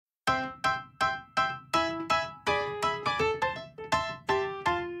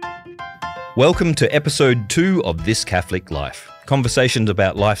Welcome to episode 2 of This Catholic Life. Conversations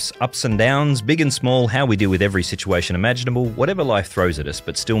about life's ups and downs, big and small, how we deal with every situation imaginable, whatever life throws at us,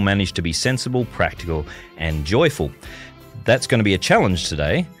 but still manage to be sensible, practical, and joyful. That's going to be a challenge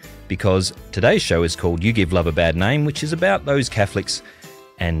today, because today's show is called You Give Love a Bad Name, which is about those Catholics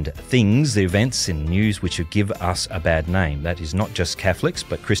and things, the events and news which give us a bad name. That is not just Catholics,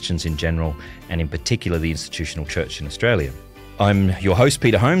 but Christians in general, and in particular the institutional church in Australia. I'm your host,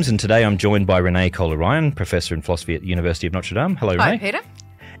 Peter Holmes, and today I'm joined by Renee Kohler, Professor in Philosophy at the University of Notre Dame. Hello, Renee. Hi, Peter.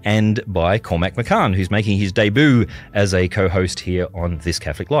 And by Cormac McCaughn, who's making his debut as a co-host here on This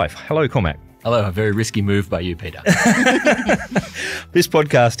Catholic Life. Hello, Cormac. Hello, a very risky move by you, Peter. This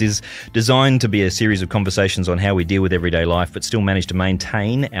podcast is designed to be a series of conversations on how we deal with everyday life, but still manage to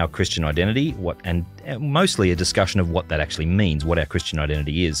maintain our Christian identity, and mostly a discussion of what that actually means, what our Christian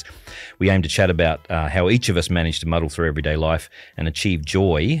identity is. We aim to chat about how each of us manage to muddle through everyday life and achieve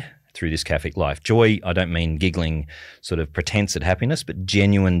joy through this Catholic life. Joy, I don't mean giggling sort of pretense at happiness, but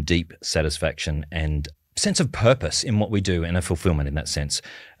genuine, deep satisfaction and sense of purpose in what we do and a fulfillment in that sense.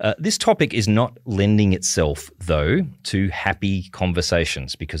 This topic is not lending itself, though, to happy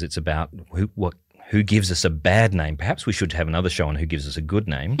conversations because it's about who gives us a bad name. Perhaps we should have another show on who gives us a good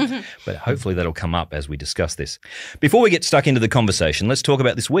name, but hopefully that'll come up as we discuss this. Before we get stuck into the conversation, let's talk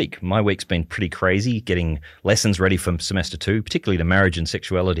about this week. My week's been pretty crazy, getting lessons ready for semester 2, particularly the marriage and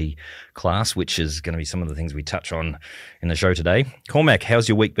sexuality class, which is going to be some of the things we touch on in the show today. Cormac, how's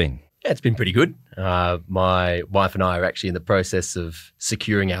your week been? Yeah, it's been pretty good. My wife and I are actually in the process of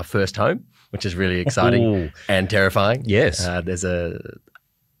securing our first home, which is really exciting and terrifying. Yes. There's a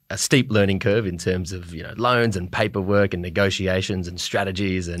steep learning curve in terms of loans and paperwork and negotiations and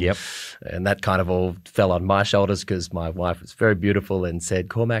strategies and that kind of all fell on my shoulders because my wife was very beautiful and said,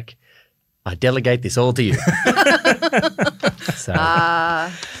 Cormac, I delegate this all to you. So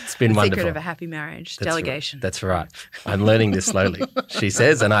it's been wonderful. Secret of a happy marriage, delegation. That's right. I'm learning this slowly, she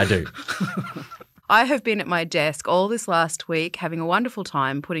says, and I do. I have been at my desk all this last week having a wonderful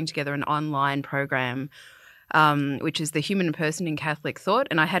time putting together an online program, which is the Human Person in Catholic Thought.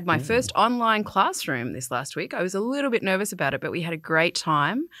 And I had my first online classroom this last week. I was a little bit nervous about it, but we had a great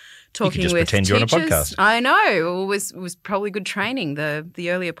time talking with pretend teachers. You're on a podcast. I know. It was probably good training, the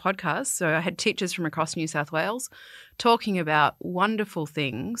earlier podcast. So I had teachers from across New South Wales talking about wonderful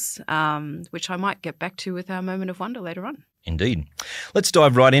things, which I might get back to with our moment of wonder later on. Indeed. Let's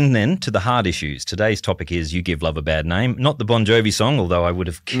dive right in then to the hard issues. Today's topic is You Give Love a Bad Name. Not the Bon Jovi song, although I would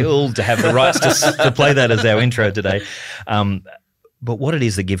have killed to have the rights to play that as our intro today. But what it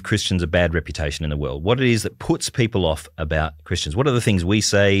is that give Christians a bad reputation in the world, what it is that puts people off about Christians, what are the things we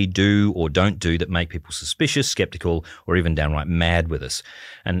say, do or don't do that make people suspicious, skeptical, or even downright mad with us.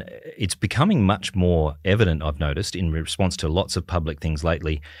 And it's becoming much more evident, I've noticed, in response to lots of public things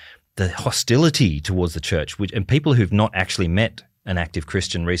lately, the hostility towards the church, and people who've not actually met an active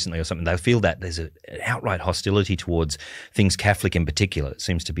Christian recently or something, they feel that there's an outright hostility towards things Catholic in particular. It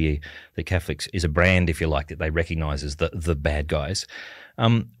seems to be that Catholics is a brand, if you like, that they recognise as the bad guys.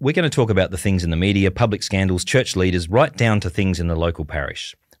 We're going to talk about the things in the media, public scandals, church leaders, right down to things in the local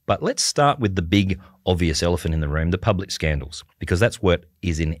parish. But let's start with the big, obvious elephant in the room, the public scandals, because that's what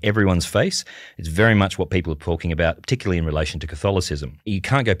is in everyone's face. It's very much what people are talking about, particularly in relation to Catholicism. You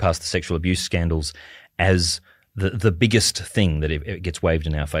can't go past the sexual abuse scandals as the biggest thing that it gets waved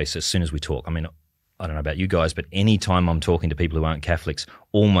in our face as soon as we talk. I mean, I don't know about you guys, but any time I'm talking to people who aren't Catholics,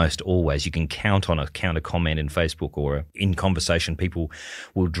 almost always you can count on a counter comment in Facebook or in conversation, people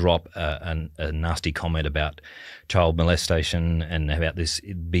will drop a nasty comment about child molestation and about this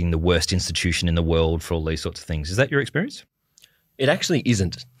being the worst institution in the world for all these sorts of things. Is that your experience? It actually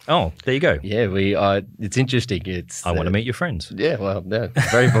isn't. Oh, there you go. Yeah, it's interesting. I want to meet your friends. Yeah, well, no,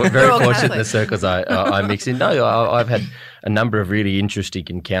 very fortunate in the circles I mix in. No, I've had a number of really interesting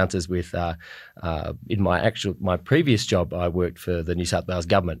encounters with. In my previous job, I worked for the New South Wales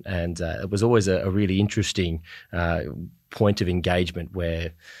government, and it was always a really interesting point of engagement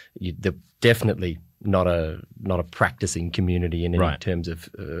where they're definitely not a practicing community in terms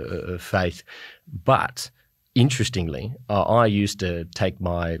of faith, but. Interestingly, I used to take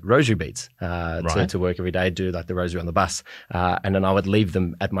my rosary beads to work every day, do like the rosary on the bus, and then I would leave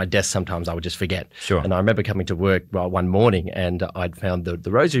them at my desk. Sometimes I would just forget. Sure. And I remember coming to work one morning and I'd found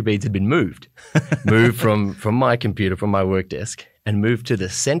the rosary beads had been moved from my computer, from my work desk, and moved to the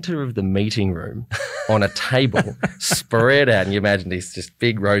center of the meeting room on a table, spread out. And you imagine these just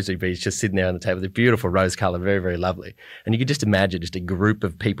big rosary beads just sitting there on the table. They're beautiful rose colour, very, very lovely. And you could just imagine just a group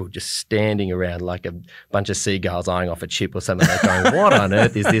of people just standing around like a bunch of seagulls eyeing off a chip or something, like going, what on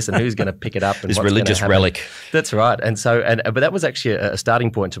earth is this and who's going to pick it up? And this religious relic. That's right. And so, but that was actually a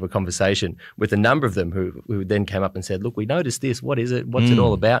starting point to a conversation with a number of them who then came up and said, look, we noticed this. What is it? What's it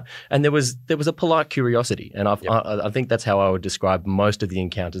all about? And there was a polite curiosity. And I think that's how I would describe most of the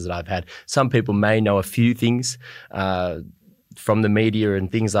encounters that I've had. Some people may know a few things from the media and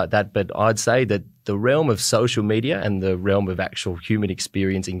things like that, but I'd say that the realm of social media and the realm of actual human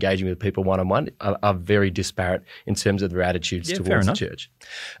experience engaging with people one-on-one are very disparate in terms of their attitudes towards the church.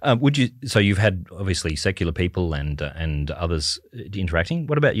 So you've had obviously secular people and others interacting.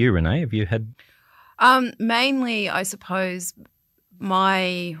 What about you, Renee? Have you had? Mainly, I suppose,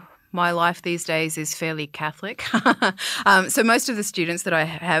 my life these days is fairly Catholic. So most of the students that I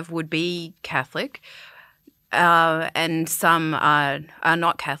have would be Catholic. And some are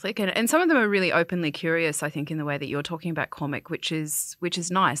not Catholic, and some of them are really openly curious, I think, in the way that you're talking about, Cormac, which is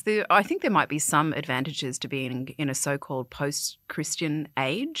nice. I think there might be some advantages to being in a so-called post-Christian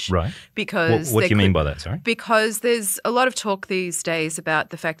age. Right. Because what do you mean by that, sorry? Because there's a lot of talk these days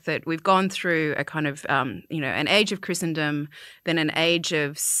about the fact that we've gone through a kind of, an age of Christendom, then an age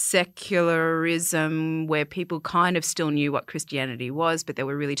of secularism where people kind of still knew what Christianity was, but they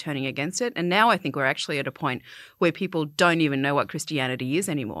were really turning against it. And now I think we're actually at a point where people don't even know what Christianity is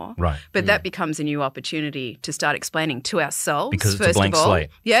anymore. Right. But that becomes a new opportunity to start explaining to ourselves. Because it's a blank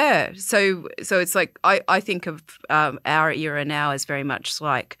slate. Yeah. So it's like I think of our era now as very much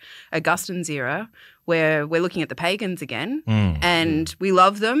like Augustine's era, where we're looking at the pagans again and we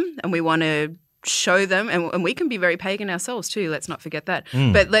love them and we want to show them, and we can be very pagan ourselves too, let's not forget that.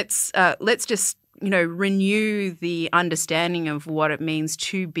 But let's just renew the understanding of what it means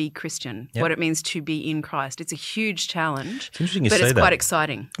to be Christian, what it means to be in Christ. It's a huge challenge, it's interesting you but say it's that, quite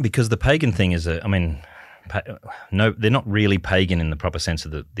exciting. Because the pagan thing is no, they're not really pagan in the proper sense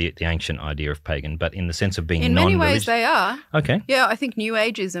of the ancient idea of pagan, but in the sense of being non-religious. In many ways they are. Okay. Yeah, I think New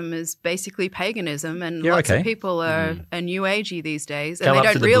Ageism is basically paganism, and lots of people are New Agey these days, and Come they up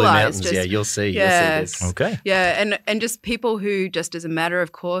don't to the realise. Blue Mountains, you'll see this. Okay. Yeah, and just people who just as a matter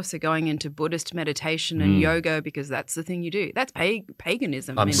of course are going into Buddhist meditation and yoga because that's the thing you do. That's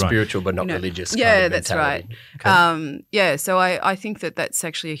paganism. I'm spiritual but not religious. Yeah, that's right. Okay. So I think that that's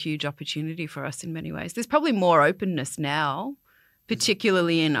actually a huge opportunity for us in many ways. There's probably more openness now,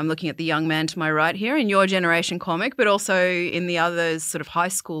 particularly I'm looking at the young man to my right here, in your generation, Cormac, but also in the others, sort of high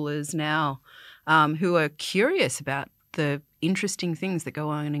schoolers now, who are curious about the interesting things that go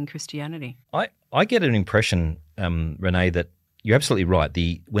on in Christianity. I get an impression, Renee, that you're absolutely right.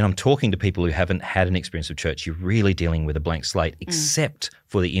 When I'm talking to people who haven't had an experience of church, you're really dealing with a blank slate, except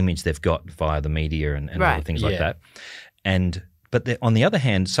for the image they've got via the media and other things like that. But on the other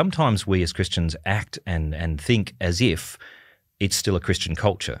hand, sometimes we as Christians act and think as if it's still a Christian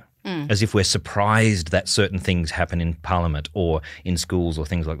culture, as if we're surprised that certain things happen in Parliament or in schools or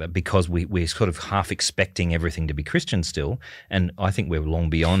things like that, because we're sort of half expecting everything to be Christian still. And I think we're long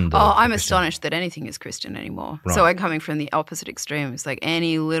beyond I'm astonished that anything is Christian anymore. Right. So I'm coming from the opposite extreme. It's like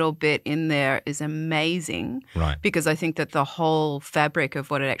any little bit in there is amazing. Right. Because I think that the whole fabric of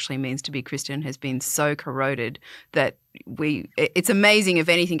what it actually means to be Christian has been so corroded that it's amazing if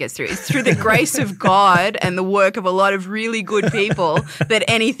anything gets through. It's through the grace of God and the work of a lot of really good people that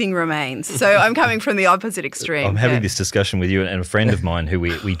anything remains. So I'm coming from the opposite extreme. I'm having this discussion with you and a friend of mine who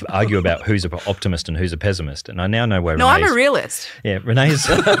we argue about who's an optimist and who's a pessimist. And I now know why. I'm a realist. Yeah,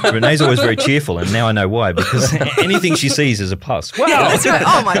 Renee's always very cheerful, and now I know why, because anything she sees is a plus. Wow. Yeah, that's right.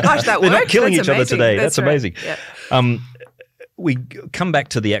 Oh my gosh, that works. They're not killing each other today. That's right. amazing. Yeah. We come back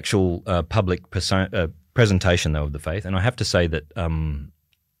to the actual public presentation, though, of the faith, and I have to say that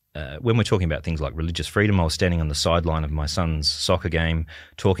when we're talking about things like religious freedom, I was standing on the sideline of my son's soccer game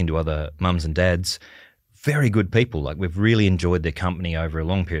talking to other mums and dads, very good people. Like, we've really enjoyed their company over a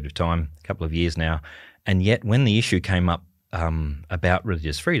long period of time, a couple of years now, and yet when the issue came up about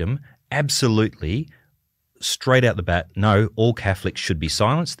religious freedom, absolutely straight out the bat, no, all Catholics should be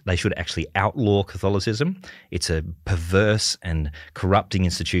silenced. They should actually outlaw Catholicism. It's a perverse and corrupting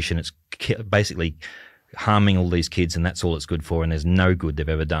institution. It's basically harming all these kids, and that's all it's good for, and there's no good they've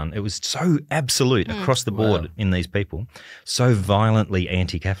ever done. It was so absolute across the board in these people, so violently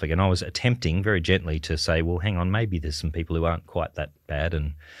anti-Catholic. And I was attempting very gently to say, well, hang on, maybe there's some people who aren't quite that bad,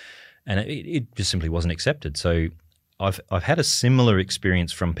 and it just simply wasn't accepted. So I've had a similar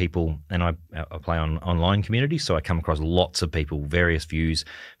experience from people, and I play on online communities, so I come across lots of people, various views,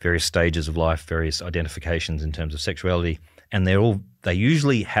 various stages of life, various identifications in terms of sexuality, and they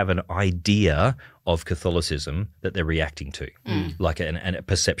usually have an idea of Catholicism that they're reacting to, like a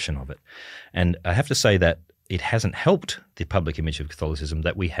perception of it. And I have to say that it hasn't helped the public image of Catholicism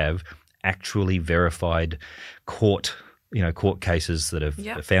that we have actually verified court cases that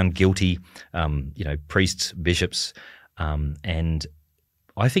have found guilty, priests, bishops, and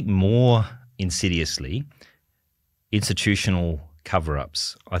I think more insidiously, institutional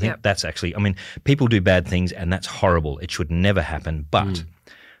cover-ups. I think that's actually, I mean, people do bad things and that's horrible. It should never happen. But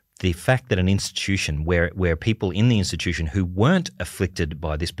the fact that an institution where people in the institution who weren't afflicted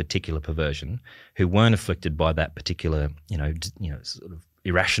by this particular perversion, who weren't afflicted by that particular, sort of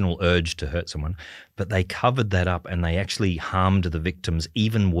irrational urge to hurt someone, but they covered that up and they actually harmed the victims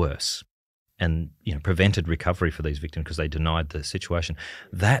even worse and, prevented recovery for these victims because they denied the situation.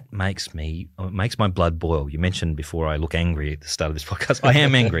 That makes my blood boil. You mentioned before I look angry at the start of this podcast. I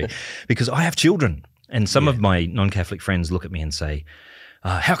am angry because I have children, and some of my non-Catholic friends look at me and say,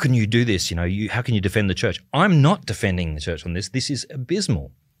 how can you do this? How can you defend the church? I'm not defending the church on this. This is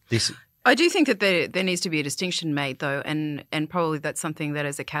abysmal. I do think that there needs to be a distinction made, though, and probably that's something that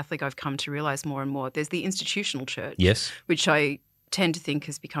as a Catholic I've come to realise more and more. There's the institutional church, yes, which I tend to think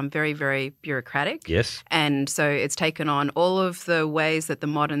has become very, very bureaucratic. Yes. And so it's taken on all of the ways that the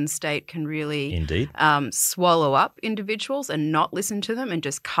modern state can really swallow up individuals and not listen to them and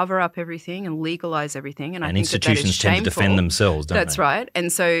just cover up everything and legalise everything. And I think institutions tend to defend themselves, don't they? That's right.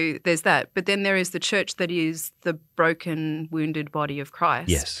 And so there's that. But then there is the church that is the broken, wounded body of Christ.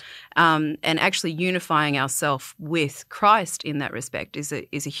 Yes. And actually unifying ourselves with Christ in that respect is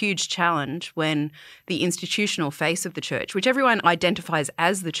a huge challenge when the institutional face of the church, which everyone identifies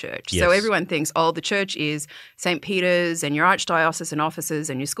as the church. Yes. So everyone thinks, the church is St. Peter's and your archdiocesan offices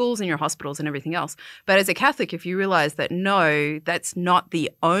and your schools and your hospitals and everything else. But as a Catholic, if you realise that, no, that's not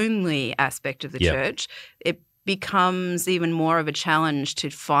the only aspect of the church, it becomes even more of a challenge to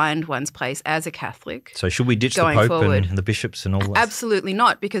find one's place as a Catholic. So should we ditch the Pope and the bishops and all that? Absolutely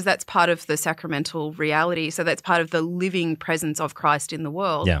not, because that's part of the sacramental reality. So that's part of the living presence of Christ in the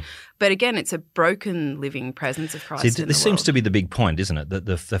world. Yeah. But again, it's a broken living presence of Christ in the world. This seems to be the big point, isn't it?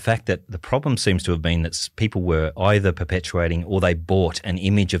 The fact that the problem seems to have been that people were either perpetuating or they bought an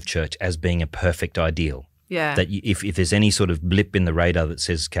image of church as being a perfect ideal. Yeah. That if there's any sort of blip in the radar that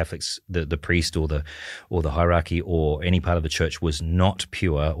says Catholics, the priest or the hierarchy or any part of the church was not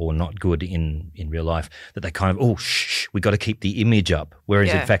pure or not good in real life, that they kind of, we got to keep the image up.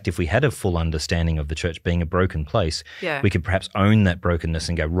 Whereas in fact, if we had a full understanding of the church being a broken place, we could perhaps own that brokenness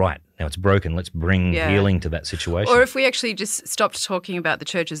and go, right, now it's broken, let's bring healing to that situation. Or if we actually just stopped talking about the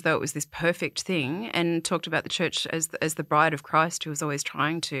church as though it was this perfect thing and talked about the church as the bride of Christ who was always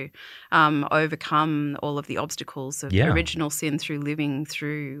trying to overcome all of the obstacles of original sin through living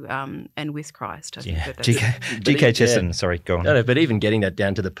through and with Christ. I think G.K. Chesterton, sorry, go on. No, but even getting that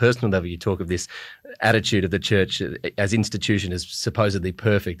down to the personal level, you talk of this attitude of the church as institution as supposedly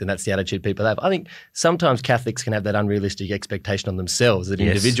perfect, and that's the attitude people have. I think sometimes Catholics can have that unrealistic expectation on themselves at an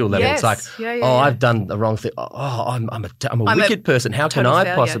individual level. It's like, I've done the wrong thing. I'm a wicked person. How can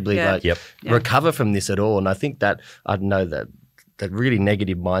I possibly recover from this at all? And I think that, I don't know, that really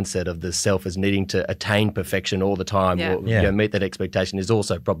negative mindset of the self as needing to attain perfection all the time or meet that expectation is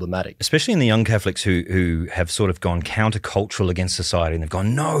also problematic. Especially in the young Catholics who have sort of gone countercultural against society and they've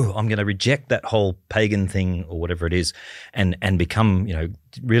gone, no, I'm going to reject that whole pagan thing or whatever it is and become,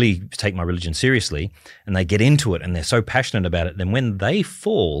 really take my religion seriously, and they get into it and they're so passionate about it. Then when they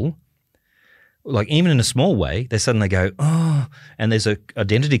fall, like even in a small way, they suddenly go, and there's a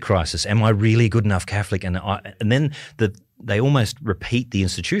identity crisis. Am I really good enough Catholic? And then they almost repeat the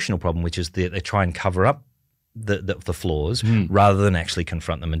institutional problem, which is they try and cover up the flaws rather than actually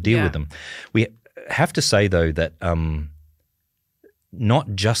confront them and deal with them. We have to say, though, that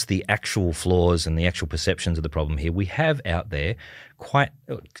not just the actual flaws and the actual perceptions of the problem here. We have out there quite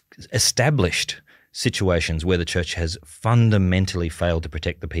established situations where the church has fundamentally failed to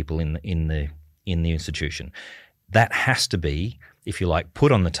protect the people in the institution. That has to be, if you like,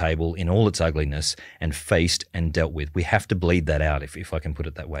 put on the table in all its ugliness and faced and dealt with. We have to bleed that out, if I can put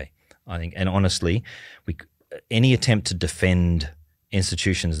it that way, I think. And honestly, any attempt to defend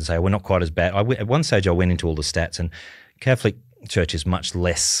institutions and say, we're not quite as bad. At one stage, I went into all the stats, and Catholic Church is much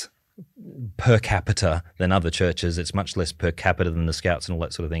less per capita than other churches. It's much less per capita than the Scouts and all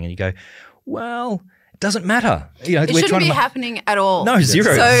that sort of thing. And you go, well, it doesn't matter. It shouldn't be happening at all. No,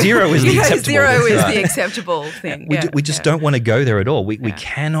 zero. Zero is the acceptable. Zero is the acceptable thing. We just don't want to go there at all. We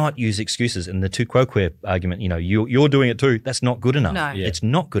cannot use excuses. And the tu quoque argument, you're doing it too. That's not good enough. No. It's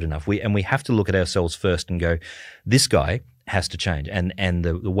not good enough. We have to look at ourselves first and go, this guy has to change. And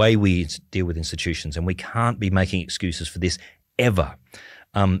the way we deal with institutions, and we can't be making excuses for this ever.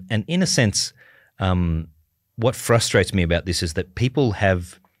 And in a sense, what frustrates me about this is that people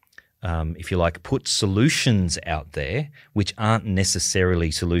have, if you like, put solutions out there which aren't necessarily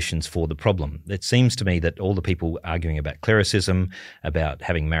solutions for the problem. It seems to me that all the people arguing about clericism, about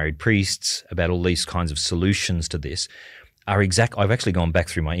having married priests, about all these kinds of solutions to this are I've actually gone back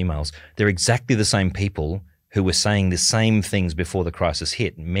through my emails. They're exactly the same people who were saying the same things before the crisis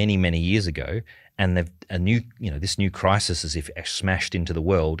hit many, many years ago, and this new crisis as if smashed into the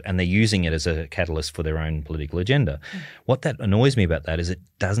world, and they're using it as a catalyst for their own political agenda. What that annoys me about that is it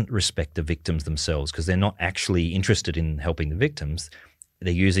doesn't respect the victims themselves, because they're not actually interested in helping the victims.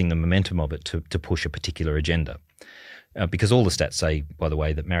 They're using the momentum of it to push a particular agenda. Because all the stats say, by the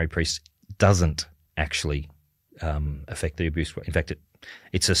way, that married priests doesn't actually affect the abuse. In fact,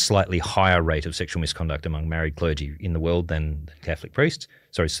 it's a slightly higher rate of sexual misconduct among married clergy in the world than Catholic priests,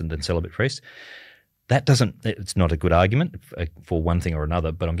 than celibate priests. It's not a good argument for one thing or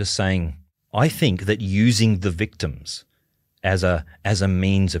another, but I'm just saying I think that using the victims as a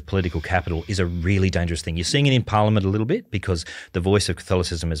means of political capital is a really dangerous thing. You're seeing it in Parliament a little bit, because the voice of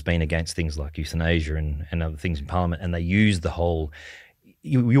Catholicism has been against things like euthanasia and other things in Parliament, and they use the whole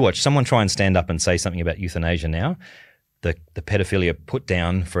you watch someone try and stand up and say something about euthanasia now, the pedophilia put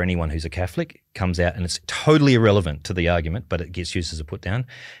down for anyone who's a Catholic comes out, and it's totally irrelevant to the argument, but it gets used as a put down.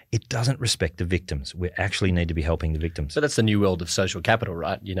 It doesn't respect the victims. We actually need to be helping the victims. So that's the new world of social capital,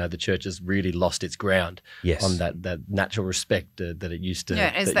 right? You know, the church has really lost its ground on that natural respect that it used to. Yeah,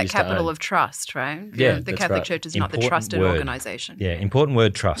 it's that capital of trust, right? Yeah, the Catholic Church is not the trusted organisation. Yeah, important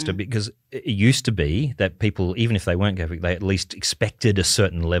word, trust, because it used to be that people, even if they weren't Catholic, they at least expected a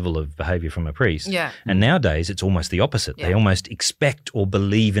certain level of behaviour from a priest. Yeah. And nowadays it's almost the opposite. Yeah. They almost expect or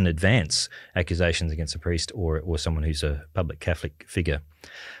believe in advance accusations against a priest or someone who's a public Catholic figure.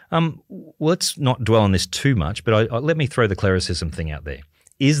 Let's not dwell on this too much, but let me throw the clericism thing out there.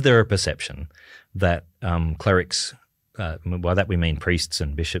 Is there a perception that clerics, by that we mean priests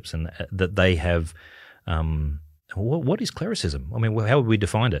and bishops, and that they have what is clericism? I mean, how would we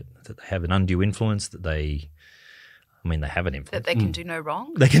define it? That they have an undue influence, that they have an influence. That they can do no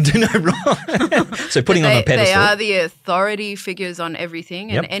wrong. They can do no wrong. So putting on a pedestal. They are the authority figures on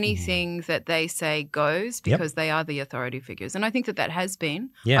everything, and anything that they say goes, because they are the authority figures. And I think that has been.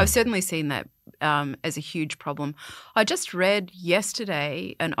 Yeah. I've certainly seen that as a huge problem. I just read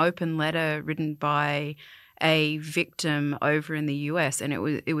yesterday an open letter written by a victim over in the US, and it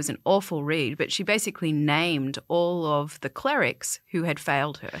was an awful read, but she basically named all of the clerics who had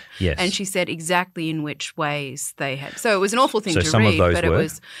failed her. Yes. And she said exactly in which ways they had. So it was an awful thing to some read, of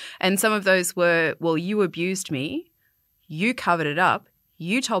those but and some of those were, well, you abused me, you covered it up,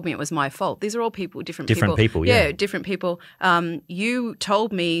 you told me it was my fault. These are all different people. Yeah, different people. You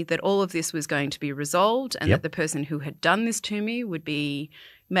told me that all of this was going to be resolved, and that the person who had done this to me would be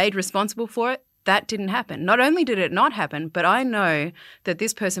made responsible for it. That didn't happen. Not only did it not happen, but I know that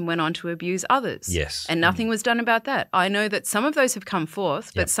this person went on to abuse others. Yes. And nothing was done about that. I know that some of those have come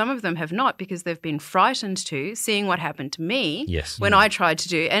forth, but some of them have not, because they've been frightened seeing what happened to me when I tried to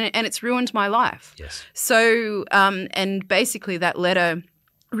do, and it's ruined my life. Yes. So, and basically that letter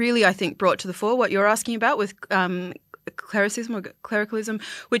really, I think, brought to the fore what you're asking about with clericalism,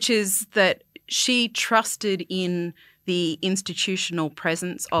 which is that she trusted in the institutional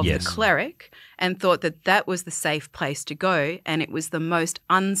presence of the cleric and thought that that was the safe place to go, and it was the most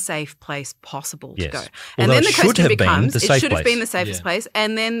unsafe place possible to go. And then the question becomes, it should have been the safest place,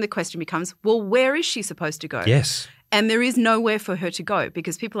 and then the question becomes, well, where is she supposed to go? Yes. And there is nowhere for her to go,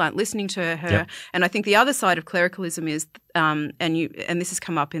 because people aren't listening to her. Yep. And I think the other side of clericalism is, and this has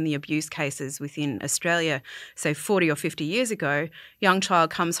come up in the abuse cases within Australia, say 40 or 50 years ago, young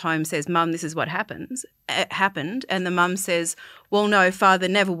child comes home, says, Mum, this is what happened. And the mum says, well, no, father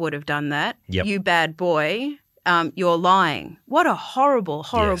never would have done that. Yep. You bad boy, you're lying. What a horrible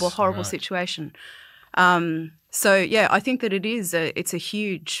situation. So, I think that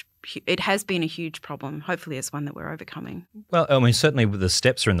it has been a huge problem. Hopefully it's one that we're overcoming. Well, certainly the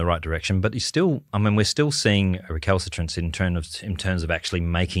steps are in the right direction, but we're still seeing a recalcitrance in terms of actually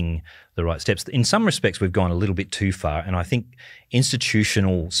making the right steps. In some respects, we've gone a little bit too far, and I think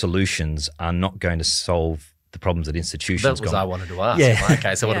institutional solutions are not going to solve the problems that institutions That was I wanted to ask. Yeah.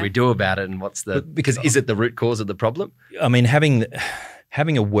 Okay, so what do we do about it, and because is it the root cause of the problem?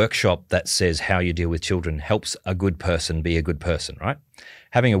 Having a workshop that says how you deal with children helps a good person be a good person, right?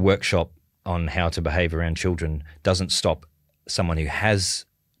 Having a workshop on how to behave around children doesn't stop someone who has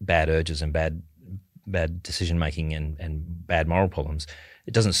bad urges and bad bad decision-making and bad moral problems,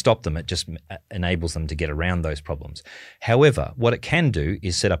 it doesn't stop them. It just enables them to get around those problems. However, what it can do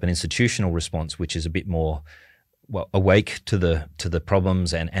is set up an institutional response which is a bit more awake to the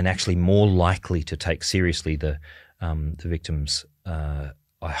problems and actually more likely to take seriously the victims.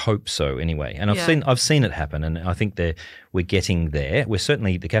 I hope so, anyway. And I've seen it happen, and I think we're getting there. We're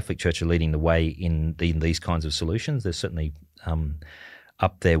certainly, the Catholic Church are leading the way in these kinds of solutions. They're certainly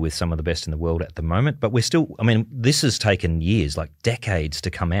up there with some of the best in the world at the moment. But we're still, this has taken years, like decades, to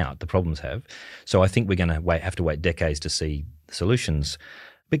come out. The problems have. So I think we're going to have to wait decades to see the solutions.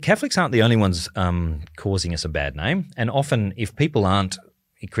 But Catholics aren't the only ones causing us a bad name. And often, if people aren't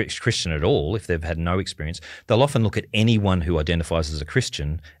Christian at all, if they've had no experience, they'll often look at anyone who identifies as a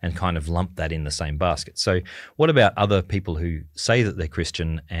Christian and kind of lump that in the same basket. So what about other people who say that they're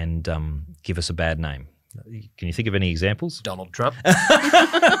Christian and give us a bad name? Can you think of any examples? Donald Trump.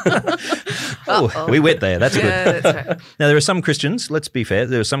 We went there. That's good. That's right. Now, there are some Christians, let's be fair,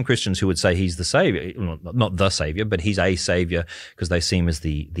 there are some Christians who would say he's the saviour. Not the saviour, but he's a saviour because they see him as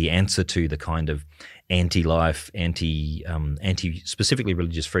the answer to the kind of anti-life, anti-specifically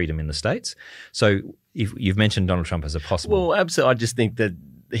religious freedom in the States. So if you've mentioned Donald Trump as a possible... Well, absolutely. I just think that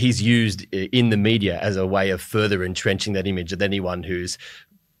he's used in the media as a way of further entrenching that image of anyone who's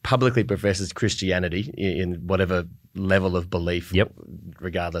publicly professes Christianity in whatever level of belief,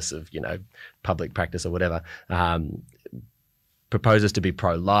 regardless of, public practice or whatever, proposes to be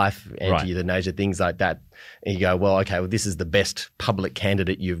pro-life, anti-euthanasia, things like that. And you go, well, okay, this is the best public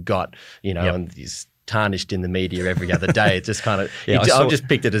candidate you've got, and he's tarnished in the media every other day. It's just kind of, I've just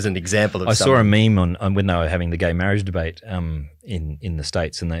picked it as an example of I saw a meme on when they were having the gay marriage debate in the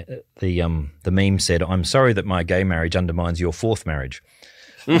States, and the meme said, "I'm sorry that my gay marriage undermines your fourth marriage."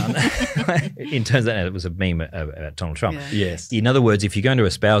 In terms of, it was a meme about Donald Trump. Yeah. Yes. In other words, if you're going to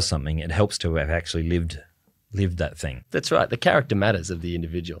espouse something, it helps to have actually lived that thing. That's right. The character matters of the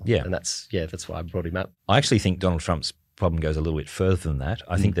individual. Yeah. And that's why I brought him up. I actually think Donald Trump's problem goes a little bit further than that.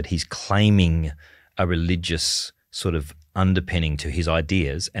 I think that he's claiming a religious sort of underpinning to his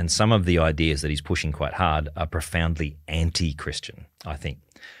ideas, and some of the ideas that he's pushing quite hard are profoundly anti-Christian, I think.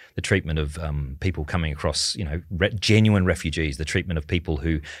 The treatment of people coming across, genuine refugees, the treatment of people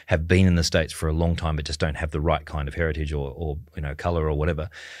who have been in the States for a long time but just don't have the right kind of heritage or colour or whatever.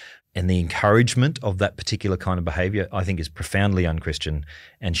 And the encouragement of that particular kind of behaviour, I think, is profoundly un-Christian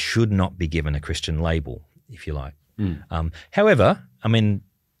and should not be given a Christian label, if you like. However, and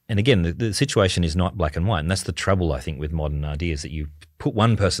again, the situation is not black and white, and that's the trouble, I think, with modern ideas, that you put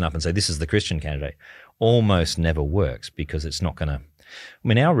one person up and say, this is the Christian candidate, almost never works because it's not going to...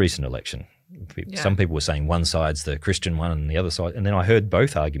 our recent election, some people were saying one side's the Christian one and the other side, and then I heard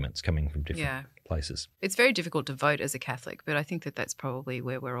both arguments coming from different places. It's very difficult to vote as a Catholic, but I think that's probably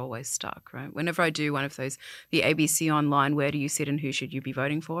where we're always stuck, right? Whenever I do one of those, the ABC online, where do you sit and who should you be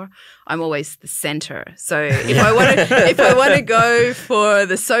voting for? I'm always the centre. So if I want to go for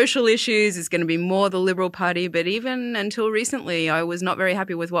the social issues, it's going to be more the Liberal Party. But even until recently, I was not very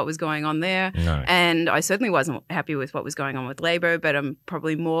happy with what was going on there. No. And I certainly wasn't happy with what was going on with Labor, but I'm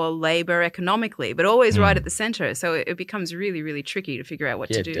probably more Labor economically, but always right at the centre. So it becomes really, really tricky to figure out what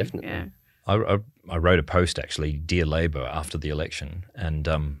to do. Definitely. Yeah. I wrote a post, actually, Dear Labor, after the election, and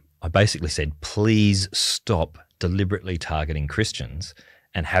I basically said, please stop deliberately targeting Christians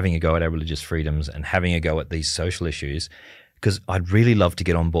and having a go at our religious freedoms and having a go at these social issues, because I'd really love to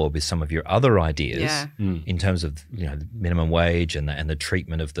get on board with some of your other ideas in terms of the minimum wage and the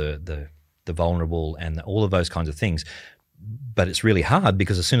treatment of the vulnerable and all of those kinds of things. But it's really hard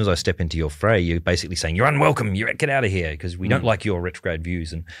because as soon as I step into your fray, you're basically saying, you're unwelcome, get out of here because we don't like your retrograde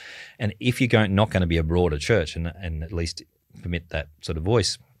views. And if you're not going to be a broader church and at least permit that sort of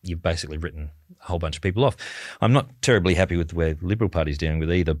voice, you've basically written a whole bunch of people off. I'm not terribly happy with the way the Liberal Party's dealing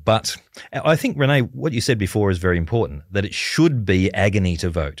with either. But I think, Renee, what you said before is very important, that it should be agony to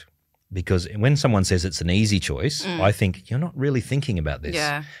vote. Because when someone says it's an easy choice, I think you're not really thinking about this.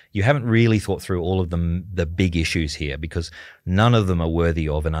 Yeah. You haven't really thought through all of the big issues here, because none of them are worthy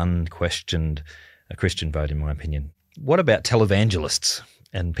of an unquestioned Christian vote, in my opinion. What about televangelists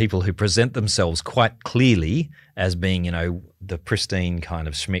and people who present themselves quite clearly as being, the pristine kind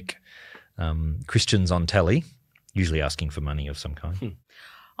of schmick Christians on telly, usually asking for money of some kind?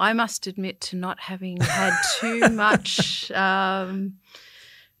 I must admit to not having had too much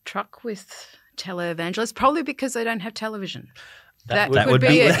truck with televangelists, probably because I don't have television. That would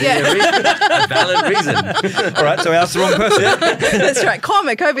be it. A valid reason. All right, so I asked the wrong person. That's right.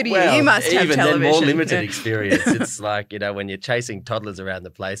 Cormac, over to you. You must have even television. Then more limited experience. It's like, when you're chasing toddlers around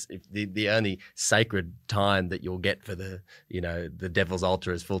the place, if the only sacred time that you'll get for the devil's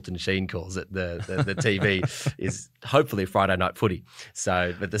altar, as Fulton Sheen calls it, the TV, is hopefully Friday night footy.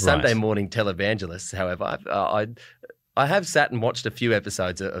 So, but the Sunday morning televangelists, however, I have sat and watched a few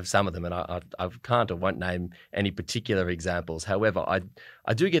episodes of some of them, and I can't or won't name any particular examples. However,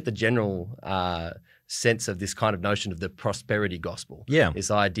 I do get the general sense of this kind of notion of the prosperity gospel. Yeah.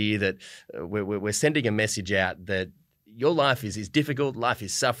 This idea that we're sending a message out that your life is difficult, life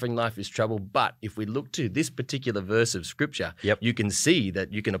is suffering, life is trouble. But if we look to this particular verse of Scripture, you can see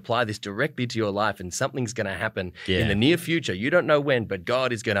that you can apply this directly to your life, and something's going to happen in the near future. You don't know when, but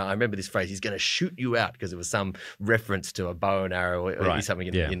God is going to, I remember this phrase, he's going to shoot you out, because it was some reference to a bow and arrow or something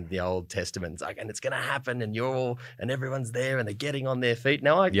in the Old Testament. It's like, and it's going to happen, and everyone's there, and they're getting on their feet.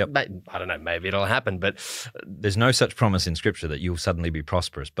 Now, I don't know, maybe it'll happen, but there's no such promise in Scripture that you'll suddenly be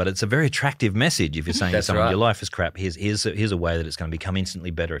prosperous. But it's a very attractive message if you're saying to someone, your life is crap, here's a way that it's going to become instantly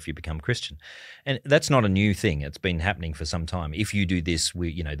better if you become Christian. And that's not a new thing. It's been happening for some time. If you do this,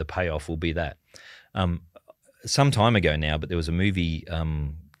 the payoff will be that. Some time ago now, but there was a movie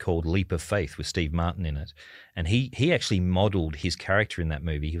called Leap of Faith with Steve Martin in it. And he actually modelled his character in that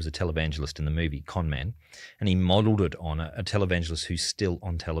movie. He was a televangelist in the movie, Con Man. And he modelled it on a televangelist who's still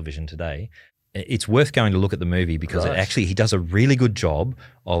on television today. It's worth going to look at the movie, because he does a really good job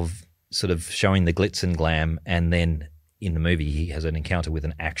of sort of showing the glitz and glam, and then in the movie, he has an encounter with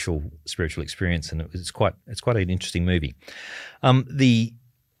an actual spiritual experience, and it's quite an interesting movie.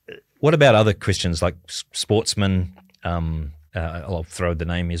 What about other Christians like sportsmen? I'll throw the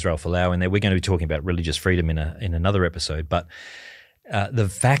name Israel Follau in there. We're going to be talking about religious freedom in another episode, but the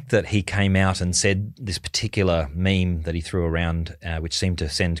fact that he came out and said this particular meme that he threw around, which seemed to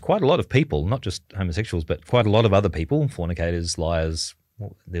send quite a lot of people, not just homosexuals, but quite a lot of other people, fornicators, liars.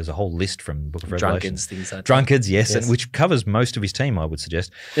 Well, there's a whole list from the Book of Revelation. Drunkards, things like that. Drunkards, yes, and which covers most of his team, I would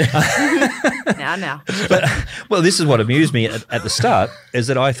suggest. Now. Well, this is what amused me at the start, is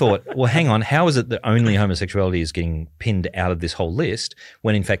that I thought, well, hang on, how is it that only homosexuality is getting pinned out of this whole list,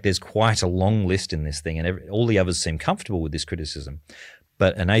 when in fact there's quite a long list in this thing, and all the others seem comfortable with this criticism.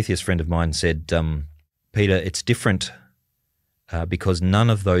 But an atheist friend of mine said, Peter, it's different because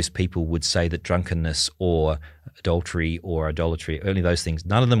none of those people would say that drunkenness or adultery or idolatry, only those things,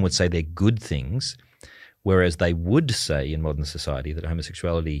 none of them would say they're good things, whereas they would say in modern society that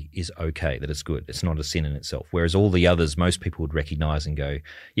homosexuality is okay, that it's good, it's not a sin in itself. Whereas all the others, most people would recognise and go,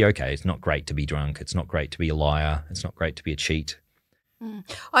 yeah, okay, it's not great to be drunk, it's not great to be a liar, it's not great to be a cheat.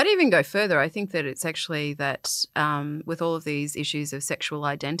 I'd even go further. I think that it's actually that with all of these issues of sexual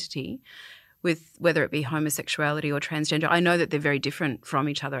identity, with whether it be homosexuality or transgender, I know that they're very different from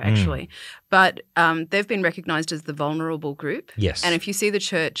each other actually, but they've been recognised as the vulnerable group. Yes. And if you see the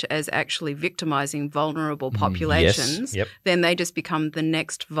church as actually victimising vulnerable populations, then they just become the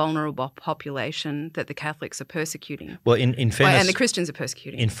next vulnerable population that the Catholics are persecuting. Well, in fairness, and the Christians are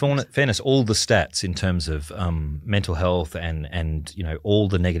persecuting. In fairness, all the stats in terms of mental health and all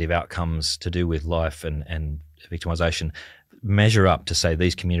the negative outcomes to do with life and victimisation measure up to say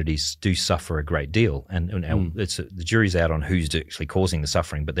these communities do suffer a great deal, and the jury's out on who's actually causing the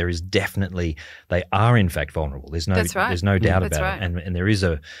suffering, but there is definitely, they are in fact vulnerable. There's no doubt about it, and there is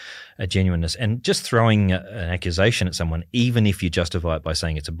a genuineness. And just throwing an accusation at someone, even if you justify it by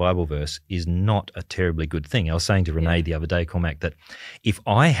saying it's a Bible verse, is not a terribly good thing. I was saying to Renee the other day, Cormac, that if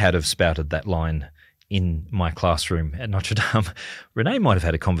I had have spouted that line in my classroom at Notre Dame, Renee might have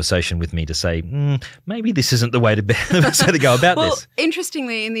had a conversation with me to say, maybe this isn't the way to go about this. Well,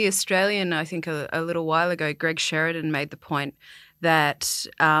 interestingly, in The Australian, I think a little while ago, Greg Sheridan made the point that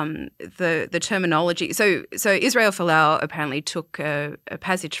the terminology. So Israel Follau apparently took a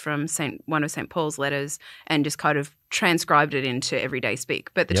passage from one of St. Paul's letters and just kind of transcribed it into everyday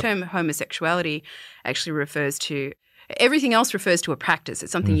speak. But the term homosexuality actually refers to. Everything else refers to a practice.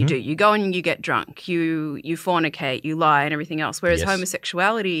 It's something you do. You go and you get drunk, you fornicate, you lie and everything else. Whereas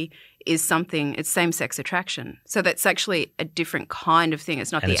homosexuality is something, it's same-sex attraction. So that's actually a different kind of thing.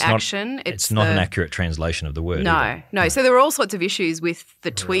 It's not action. It's not an accurate translation of the word. No. So there were all sorts of issues with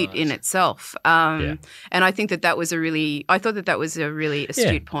the tweet in itself. And I think that was a really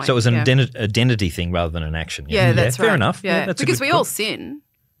astute point. So it was an identity thing rather than an action. Yeah, that's right. Fair enough. Yeah, that's because we all sin.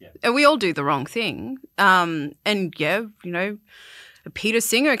 And we all do the wrong thing. Peter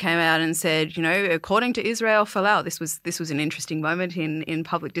Singer came out and said, according to Israel Follau, this was an interesting moment in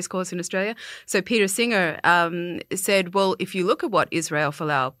public discourse in Australia. So Peter Singer said, well, if you look at what Israel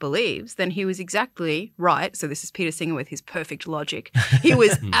Follau believes, then he was exactly right. So this is Peter Singer with his perfect logic. He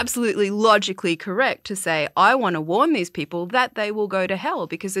was absolutely logically correct to say, I want to warn these people that they will go to hell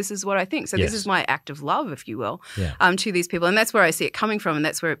because this is what I think. So this is my act of love, if you will, to these people. And that's where I see it coming from, and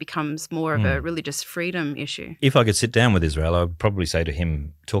that's where it becomes more of a religious freedom issue. If I could sit down with Israel, I would probably say to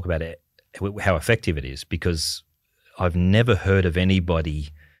him, talk about it, how effective it is, because I've never heard of anybody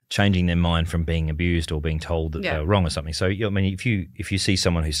changing their mind from being abused or being told that they're wrong or something. So, I mean, if you see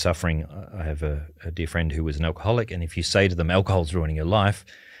someone who's suffering, I have a dear friend who was an alcoholic, and if you say to them, alcohol's ruining your life,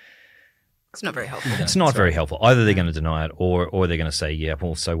 it's not very helpful. It's not very helpful. Either they're going to deny it or they're going to say, yeah,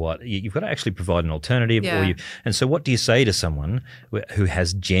 well, so what? You've got to actually provide an alternative. And so what do you say to someone who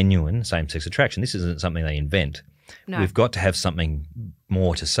has genuine same-sex attraction? This isn't something they invent. No. We've got to have something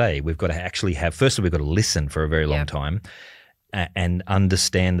more to say. We've got to actually firstly, we've got to listen for a very long time and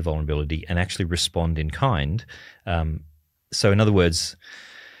understand the vulnerability and actually respond in kind. So in other words,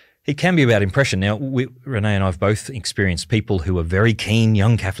 it can be about impression. Now, Renee and I have both experienced people who are very keen,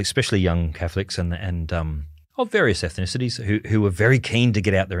 young Catholics, especially young Catholics and of various ethnicities who are very keen to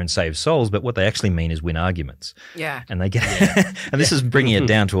get out there and save souls, but what they actually mean is win arguments. Yeah. And they get and this is bringing it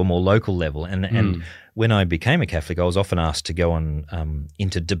down to a more local level. And when I became a Catholic, I was often asked to go on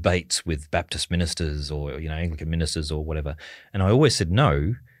into debates with Baptist ministers or Anglican ministers or whatever. And I always said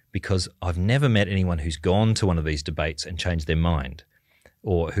no, because I've never met anyone who's gone to one of these debates and changed their mind,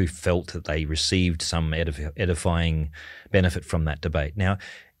 or who felt that they received some edifying benefit from that debate. Now,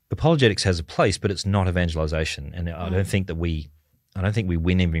 apologetics has a place, but it's not evangelization, and I don't think we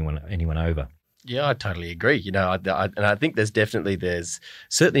win anyone over. Yeah, I totally agree. And I think there's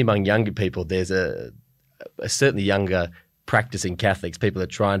certainly among younger people, there's a certainly younger practicing Catholics, people are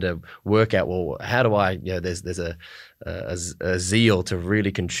trying to work out, well, how do I, there's a zeal to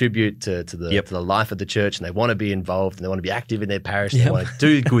really contribute to the life of the church, and they want to be involved and they want to be active in their parish, they want to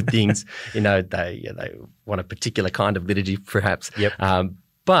do good things, they want a particular kind of liturgy perhaps.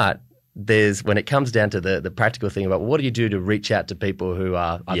 But when it comes down to the practical thing about what do you do to reach out to people who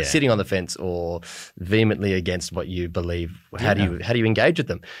are either sitting on the fence or vehemently against what you believe, how do you engage with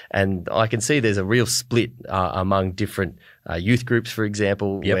them? And I can see there's a real split among different youth groups, for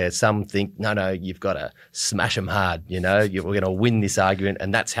example, where some think, no, you've got to smash them hard, we're going to win this argument,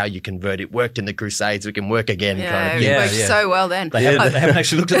 and that's how you convert. It worked in the Crusades, we can work again. It worked so well then. They haven't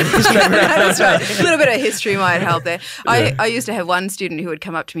actually looked at the history. That's right. A little bit of history might help there. I used to have one student who would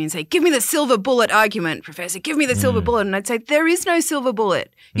come up to me and say, give me the silver bullet argument, Professor, give me the silver bullet. And I'd say, there is no silver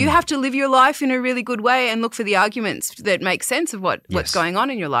bullet. You have to live your life in a really good way and look for the arguments that make sense of what's going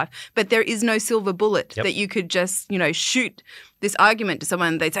on in your life. But there is no silver bullet that you could just, shoot this argument to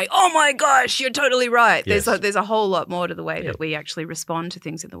someone, they'd say, oh my gosh, you're totally right. There's a whole lot more to the way that we actually respond to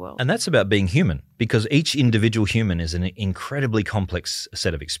things in the world. And that's about being human, because each individual human is an incredibly complex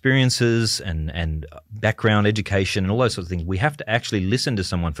set of experiences and background, education, and all those sorts of things. We have to actually listen to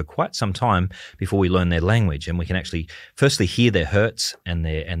someone for quite some time before we learn their language, and we can actually firstly hear their hurts and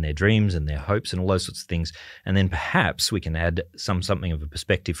their dreams and their hopes and all those sorts of things, and then perhaps we can add something of a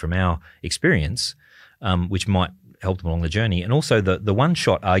perspective from our experience, which might help them along the journey. And also the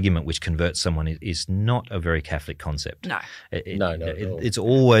one-shot argument which converts someone is not a very Catholic concept. No. It's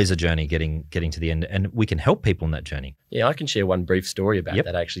always a journey getting to the end, and we can help people on that journey. Yeah, I can share one brief story about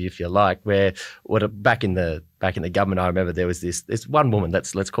that actually, if you like, where back in the government, I remember there was this one woman,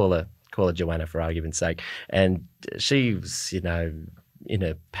 let's call her Joanna for argument's sake, and she was, in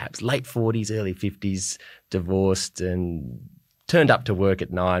her perhaps late 40s, early 50s, divorced, and turned up to work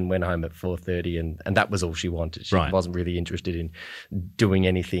at 9, went home at 4:30, and that was all she wanted. She wasn't really interested in doing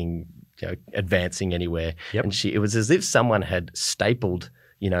anything, advancing anywhere. And it was as if someone had stapled,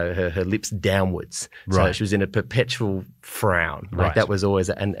 her lips downwards. So she was in a perpetual frown. That was always,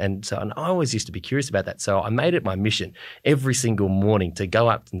 and I always used to be curious about that. So I made it my mission every single morning to go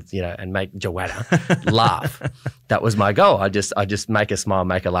up and, and make Joanna laugh. That was my goal. I just make her smile,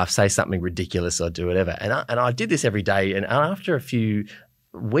 make her laugh, say something ridiculous or do whatever. And I did this every day. And after a few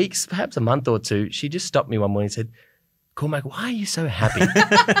weeks, perhaps a month or two, she just stopped me one morning and said, Cormac, why are you so happy?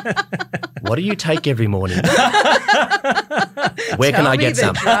 What do you take every morning? Where can I get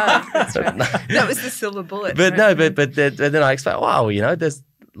some? That's right. That was the silver bullet. But no, but then I explained,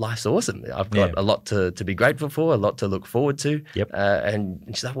 life's awesome. I've got a lot to be grateful for, a lot to look forward to. And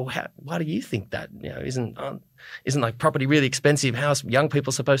she's like, well, why do you think that? Isn't like property really expensive? How are young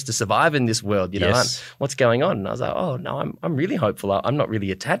people supposed to survive in this world? What's going on? And I was like, oh no, I'm really hopeful. I'm not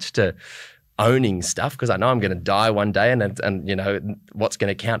really attached to owning stuff because I know I'm going to die one day, and you know what's going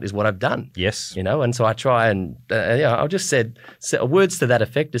to count is what I've done. Yes, you know, and so I try and I just said words to that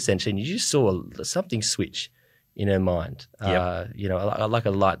effect essentially, and you just saw something switch in her mind. You know, like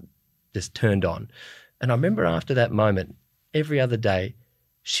a light just turned on, and I remember after that moment, every other day,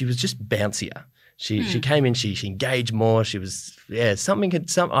 she was just bouncier. She came in, she engaged more. She was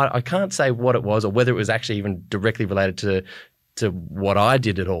I can't say what it was or whether it was actually even directly related to what I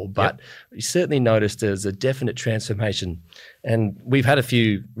did at all, but you certainly noticed there's a definite transformation, and we've had a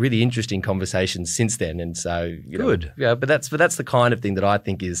few really interesting conversations since then. And so, good, but that's the kind of thing that I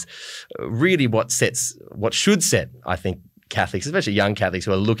think is really what should set, I think, Catholics, especially young Catholics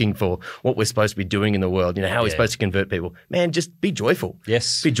who are looking for what we're supposed to be doing in the world. You know, how we're supposed to convert people. Man, just be joyful.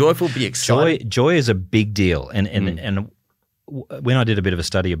 Yes, be joyful, be excited. Joy is a big deal, and when I did a bit of a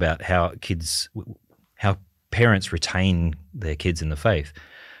study about how parents retain their kids in the faith,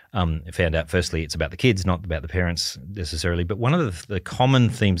 I found out firstly it's about the kids, not about the parents necessarily. But one of the common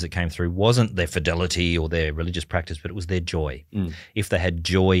themes that came through wasn't their fidelity or their religious practice, but it was their joy. If they had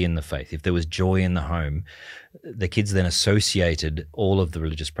joy in the faith, if there was joy in the home, the kids then associated all of the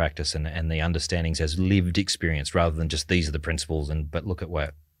religious practice and the understandings as lived experience rather than just these are the principles. But look at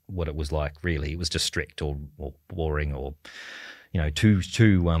what it was like really. It was just strict or boring or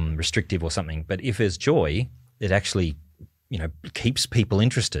too restrictive or something. But if there's joy, it actually keeps people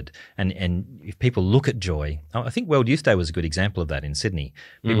interested. And if people look at joy, I think World Youth Day was a good example of that in Sydney.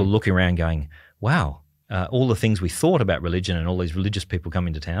 People looking around going, wow, all the things we thought about religion and all these religious people come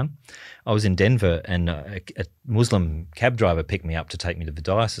into town. I was in Denver and a Muslim cab driver picked me up to take me to the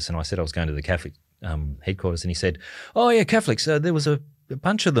diocese, and I said I was going to the Catholic headquarters, and he said, oh yeah, Catholics, there was a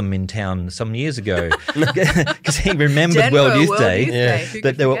bunch of them in town some years ago because he remembered Denver, World Youth Day,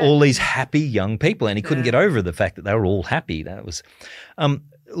 that there were forget? all these happy young people, and he couldn't get over the fact that they were all happy. That was a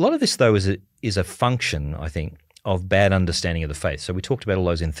lot of this, though, is a function, I think, of bad understanding of the faith. So we talked about all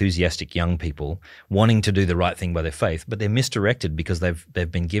those enthusiastic young people wanting to do the right thing by their faith, but they're misdirected because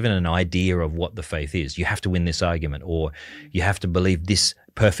they've been given an idea of what the faith is. You have to win this argument, or you have to believe this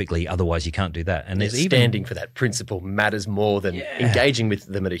perfectly, otherwise you can't do that. And there's standing for that principle matters more than engaging with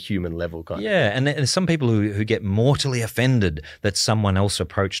them at a human level. And there's some people who get mortally offended that someone else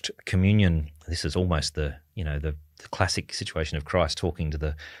approached communion. This is almost the classic situation of Christ talking to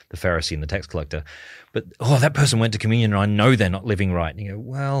the Pharisee and the tax collector. But, that person went to communion and I know they're not living right. And you go,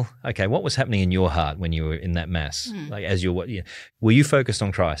 well, okay, what was happening in your heart when you were in that mass? Like were you focused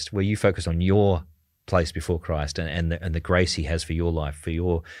on Christ? Were you focused on your place before Christ and the grace he has for your life, for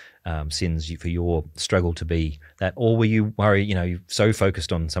your sins, for your struggle to be that? Or were you worried, you're so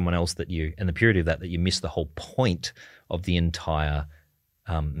focused on someone else and the purity of that you missed the whole point of the entire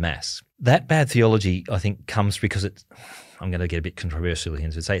mass? That bad theology, I think, comes because I'm going to get a bit controversial here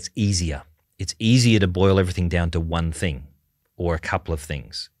and say it's easier. It's easier to boil everything down to one thing or a couple of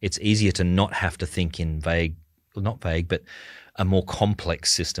things. It's easier to not have to think in not vague, but a more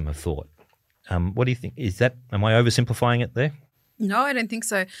complex system of thought. What do you think? Am I oversimplifying it there? No, I don't think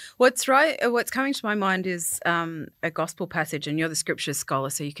so. What's coming to my mind is a gospel passage, and you're the scripture scholar,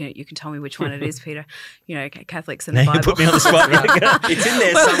 so you can tell me which one it is, Peter. Catholics and the Bible. You put me on the spot. It's in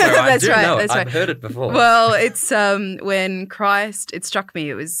there somewhere. That's right. I've heard it before. Well, it's when Christ. It struck me.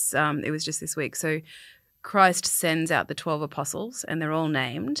 It was just this week. So Christ sends out the 12 apostles, and they're all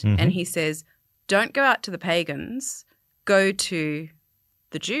named, and he says, "Don't go out to the pagans. Go to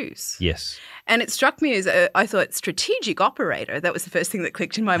the Jews." Yes. And it struck me as I thought strategic operator. That was the first thing that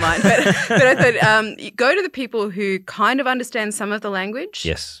clicked in my mind. But I thought go to the people who kind of understand some of the language,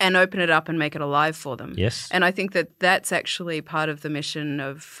 yes, and open it up and make it alive for them. Yes. And I think that's actually part of the mission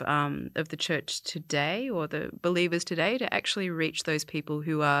of the church today, or the believers today, to actually reach those people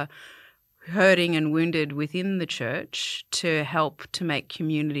who are hurting and wounded within the church, to help to make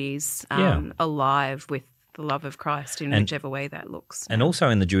communities alive with the love of Christ in whichever way that looks. And also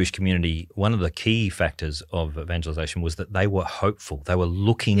in the Jewish community, one of the key factors of evangelization was that they were hopeful. They were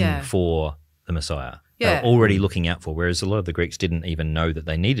looking for the Messiah. They were already looking out for, whereas a lot of the Greeks didn't even know that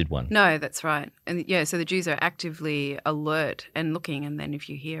they needed one. No, that's right. And so the Jews are actively alert and looking, and then if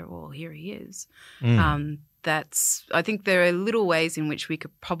you hear, well, here he is. I think there are little ways in which we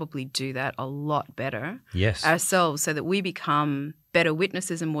could probably do that a lot better ourselves, so that we become better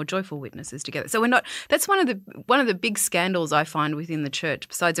witnesses and more joyful witnesses together. So that's one of the big scandals I find within the church,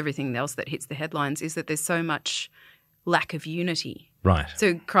 besides everything else that hits the headlines, is that there's so much lack of unity. Right.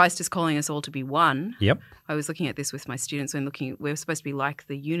 So Christ is calling us all to be one. Yep. I was looking at this with my students we're supposed to be like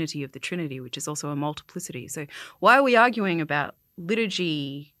the unity of the Trinity, which is also a multiplicity. So why are we arguing about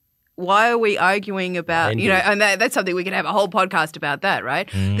liturgy why are we arguing about, and that's something we could have a whole podcast about that, right?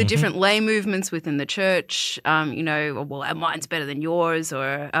 Mm-hmm. The different lay movements within the church, well, mine's better than yours,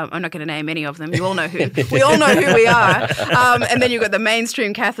 or I'm not going to name any of them. You all know who, we all know who we are. And then you've got the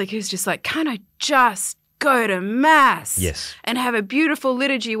mainstream Catholic who's just like, can't I just go to Mass and have a beautiful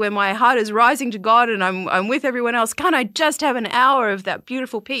liturgy where my heart is rising to God and I'm with everyone else? Can't I just have an hour of that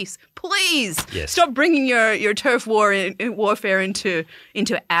beautiful peace? Please stop bringing your turf warfare into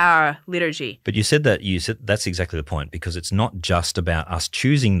our liturgy. But you said that's exactly the point, because it's not just about us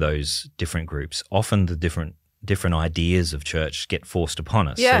choosing those different groups. Often the different ideas of church get forced upon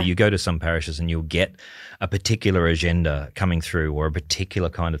us. Yeah. So you go to some parishes and you'll get a particular agenda coming through, or a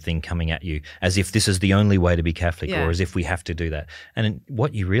particular kind of thing coming at you, as if this is the only way to be Catholic, or as if we have to do that. And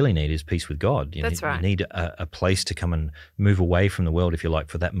what you really need is peace with God. You need a place to come and move away from the world, if you like,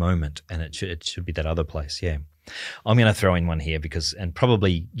 for that moment, and it should be that other place, I'm going to throw in one here and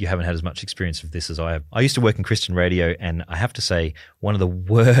probably you haven't had as much experience of this as I have. I used to work in Christian radio, and I have to say one of the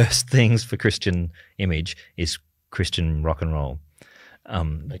worst things for Christian image is Christian rock and roll.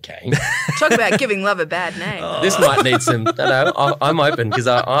 Okay. Talk about giving love a bad name. This might need some. I'm open because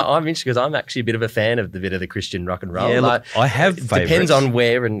I'm interested, because I'm actually a bit of a fan of the Christian rock and roll. Yeah, look, I have favorites. Depends on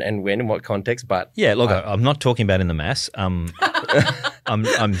where and when and what context, but I'm not talking about in the Mass.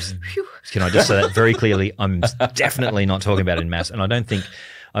 Can I just say that very clearly? I'm definitely not talking about in Mass, and I don't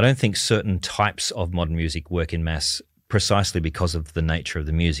think certain types of modern music work in Mass precisely because of the nature of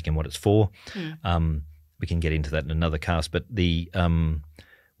the music and what it's for. We can get into that in another cast, but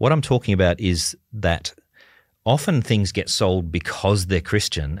what I'm talking about is that often things get sold because they're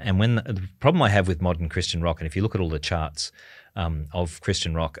Christian, and the problem I have with modern Christian rock, and if you look at all the charts of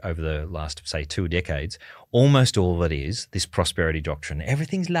Christian rock over the last, say, 2 decades, almost all of it is this prosperity doctrine.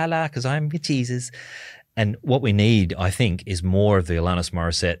 Everything's la-la because I'm with Jesus. And what we need, I think, is more of the Alanis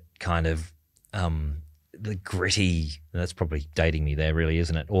Morissette kind of the gritty, that's probably dating me there, really,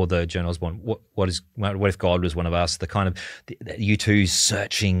 isn't it? Or the Joan Osborne, what if God was one of us? The kind of the U2's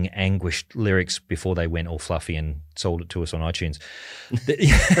searching, anguished lyrics before they went all fluffy and sold it to us on iTunes.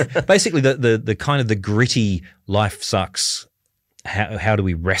 Basically, the kind of the gritty life sucks. How do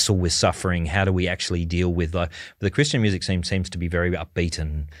we wrestle with suffering? How do we actually deal with the Christian music seems to be very upbeat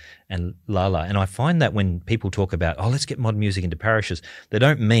and la-la. And I find that when people talk about, let's get modern music into parishes, they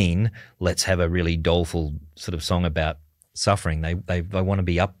don't mean let's have a really doleful sort of song about suffering. They want to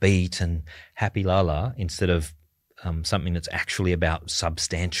be upbeat and happy la-la instead of something that's actually about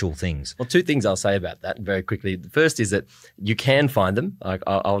substantial things. Well, 2 things I'll say about that very quickly. The first is that you can find them.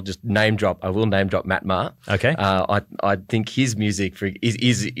 I'll just name drop. I will name drop Matt Maher. Okay. I think his music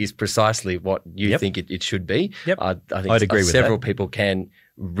is precisely what you think it should be. Yep. I think I'd agree with several that. People can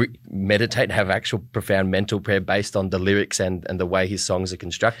meditate, have actual profound mental prayer based on the lyrics and the way his songs are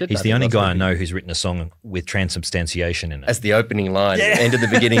constructed. He's the only guy I know who's written a song with transubstantiation in it. As the opening line, the end of the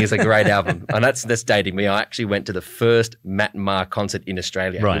beginning is a great album. And that's dating me. I actually went to the first Matt Maher concert in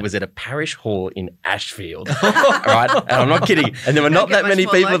Australia. Right. It was at a parish hall in Ashfield. Right? And I'm not kidding. And there were not that many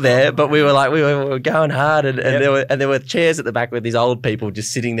people there, but we were going hard, and there were chairs at the back with these old people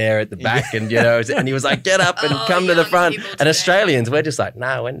just sitting there at the back, and and he was like, get up and come to the front. And Australians, we're just like,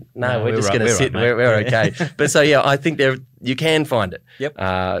 we're just going to sit. We're okay. But so I think you can find it. Yep.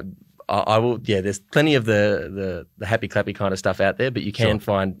 I will. Yeah, there's plenty of the happy clappy kind of stuff out there, but you can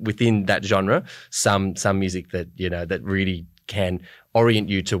find within that genre some music that that really can orient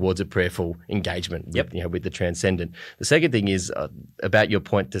you towards a prayerful engagement. With the transcendent. The second thing is about your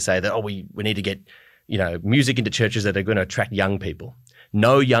point to say that we need to get music into churches that are going to attract young people.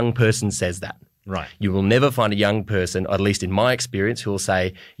 No young person says that. Right. You will never find a young person, at least in my experience, who will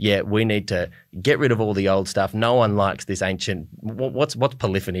say, we need to get rid of all the old stuff. No one likes this ancient, what's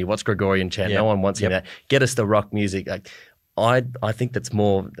polyphony, what's Gregorian chant? No one wants that. Get us the rock music. I think that's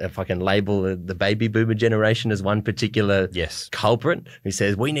more, if I can label the baby boomer generation as one particular culprit who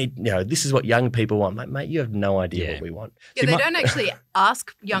says, we need, this is what young people want. Mate, you have no idea what we want. Yeah, they don't actually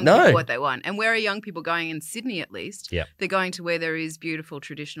ask young people what they want. And where are young people going in Sydney, at least? Yeah. They're going to where there is beautiful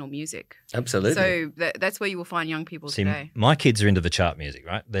traditional music. Absolutely. So that's where you will find young people today. My kids are into the chart music,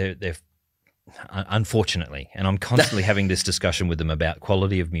 right? They're unfortunately, and I'm constantly having this discussion with them about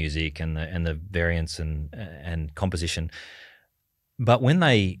quality of music and the variance and composition. But when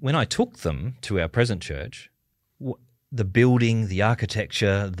I took them to our present church, the building, the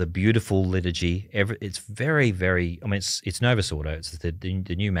architecture, the beautiful liturgy, it's very, very, it's Novus Ordo, it's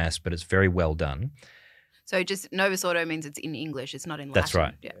the new Mass, but it's very well done. So just Novus Ordo means it's in English, it's not in Latin. That's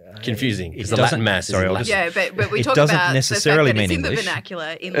right. Yeah. Confusing, because the Latin Mass is in Latin. But we talk doesn't about necessarily the fact that mean it's English. in the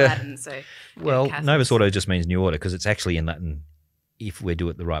vernacular in Latin. So Novus Ordo just means new order because it's actually in Latin if we do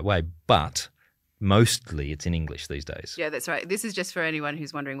it the right way. But mostly it's in English these days. Yeah, that's right. This is just for anyone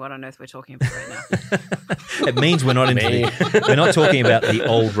who's wondering what on earth we're talking about right now. It means we're not we're not talking about the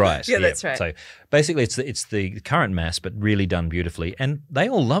old rite. Yeah, that's right. So basically it's the current Mass, but really done beautifully. And they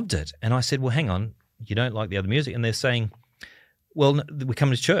all loved it. And I said, well, hang on, you don't like the other music? And they're saying, well, we're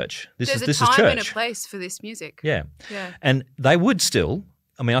coming to church. This is church. There's a time and a place for this music. Yeah. Yeah. And they would still,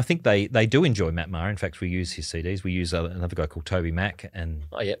 I mean, I think they do enjoy Matt Maher. In fact, we use his CDs. We use another guy called Toby Mac and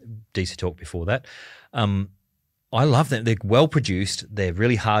DC Talk before that. I love them. They're well produced. They're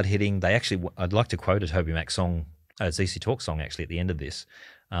really hard hitting. I'd like to quote a Toby Mac song, a DC Talk song actually at the end of this.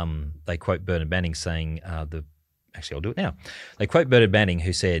 They quote Bernard Manning saying, actually I'll do it now. They quote Bernard Manning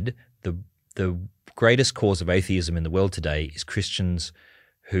who said, the greatest cause of atheism in the world today is Christians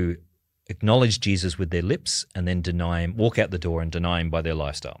who acknowledge Jesus with their lips and then deny him, walk out the door and deny him by their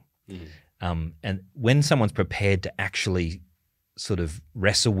lifestyle. Mm. And when someone's prepared to actually sort of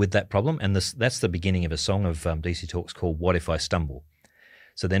wrestle with that problem, and that's the beginning of a song of DC Talks called What If I Stumble?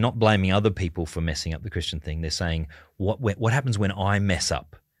 So they're not blaming other people for messing up the Christian thing. They're saying, what happens when I mess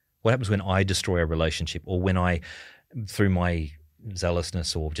up? What happens when I destroy a relationship, or when I, through my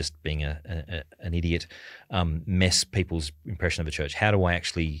zealousness or just being an idiot, mess people's impression of a church? How do I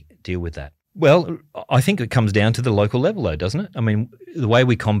actually deal with that? Well, I think it comes down to the local level though, doesn't it? I mean, the way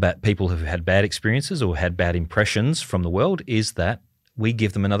we combat people who've had bad experiences or had bad impressions from the world is that we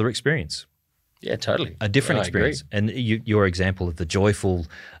give them another experience. Yeah, totally. A different experience. And your example of the joyful,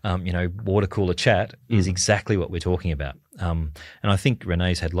 water cooler chat is exactly what we're talking about. And I think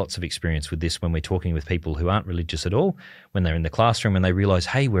Renee's had lots of experience with this when we're talking with people who aren't religious at all, when they're in the classroom and they realise,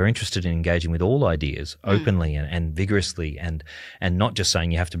 hey, we're interested in engaging with all ideas openly and vigorously and not just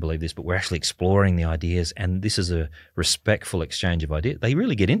saying you have to believe this, but we're actually exploring the ideas, and this is a respectful exchange of ideas. They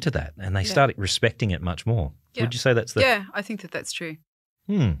really get into that and they start respecting it much more. Yeah. Would you say that's the... Yeah, I think that's true.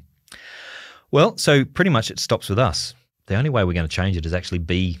 Well, so pretty much it stops with us. The only way we're going to change it is actually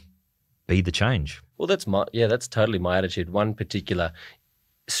be the change. Well, that's totally my attitude. One particular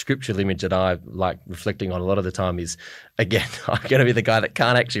scriptural image that I like reflecting on a lot of the time is, again, I'm going to be the guy that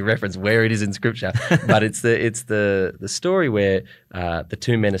can't actually reference where it is in Scripture, but it's the story where the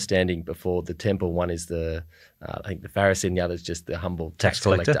two men are standing before the temple. One is I think the Pharisee, and the other is just the humble tax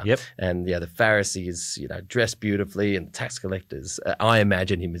collector. Yep. And the Pharisee is dressed beautifully, and the tax collector's I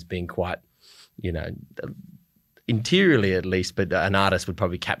imagine him as being quite, interiorly at least, but an artist would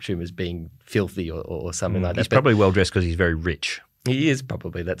probably capture him as being filthy or something like that. He's probably well dressed because he's very rich. He is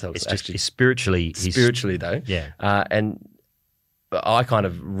probably. That's how it's actually just spiritually though. Yeah. And I kind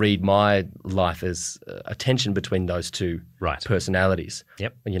of read my life as a tension between those two personalities.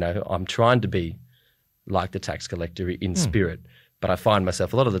 Yep. I'm trying to be like the tax collector in spirit, but I find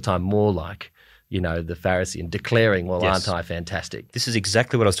myself a lot of the time more like the Pharisee and declaring, well, aren't I fantastic? This is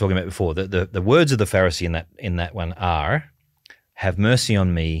exactly what I was talking about before. The words of the Pharisee in that one are, have mercy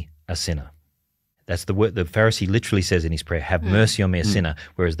on me, a sinner. That's the word the Pharisee literally says in his prayer, have mercy on me, a sinner,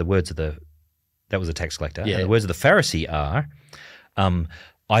 whereas the words of that was a tax collector. Yeah. And the words of the Pharisee are,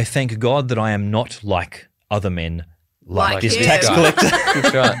 I thank God that I am not like other men like this tax collector.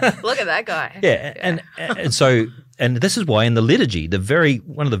 That's right. Look at that guy. Yeah. And so this is why in the liturgy,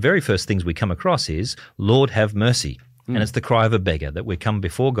 one of the very first things we come across is, Lord, have mercy. And it's the cry of a beggar, that we come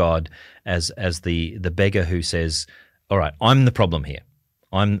before God as the beggar who says, all right, I'm the problem here.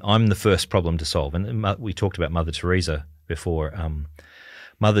 I'm the first problem to solve. And we talked about Mother Teresa before.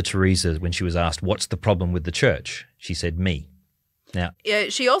 Mother Teresa, when she was asked, what's the problem with the church? She said, me. Now, yeah,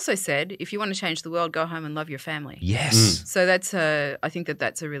 she also said, if you want to change the world, go home and love your family. Yes. So I think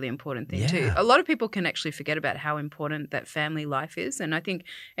that's a really important thing too. A lot of people can actually forget about how important that family life is. And I think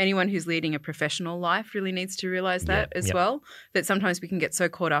anyone who's leading a professional life really needs to realize that as well, that sometimes we can get so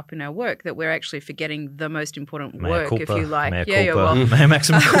caught up in our work that we're actually forgetting the most important work, if you like. You're welcome.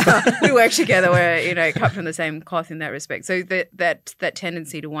 We work together. We're, cut from the same cloth in that respect. So that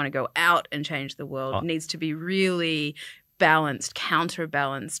tendency to want to go out and change the world needs to be really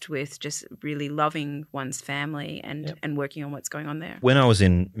counterbalanced with just really loving one's family and working on what's going on there. When I was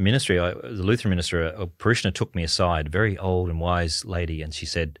in ministry, as a Lutheran minister, a parishioner took me aside, a very old and wise lady, and she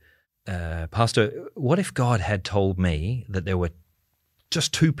said, Pastor, what if God had told me that there were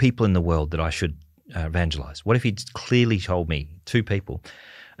just two people in the world that I should evangelize? What if he'd clearly told me two people,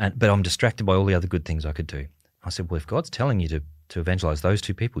 but I'm distracted by all the other good things I could do? I said, well, if God's telling you to evangelize those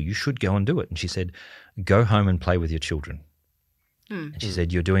two people, you should go and do it. And she said, go home and play with your children. And she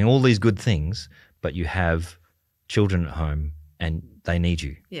said, you're doing all these good things, but you have children at home and they need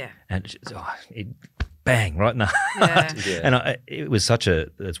you. Yeah. And bang, right in the heart. Yeah. And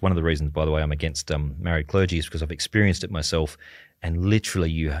it's one of the reasons, by the way, I'm against married clergy, is because I've experienced it myself. And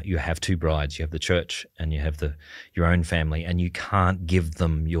literally you have two brides. You have the church and you have your own family, and you can't give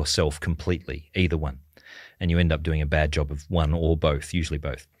them yourself completely, either one. And you end up doing a bad job of one or both, usually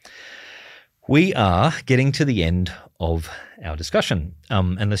both. We are getting to the end of our discussion.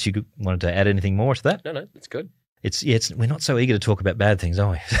 Unless you wanted to add anything more to that? No, it's good. We're not so eager to talk about bad things,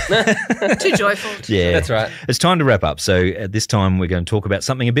 are we? Too joyful. Yeah, that's right. It's time to wrap up. So at this time, we're going to talk about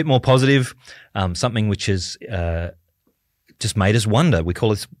something a bit more positive, something which has just made us wonder. We call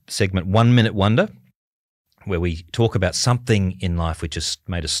this segment 1 Minute Wonder, where we talk about something in life which has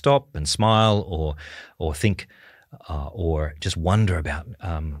made us stop and smile or think or just wonder about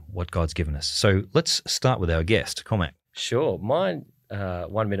what God's given us. So let's start with our guest, Cormac. Sure. Mine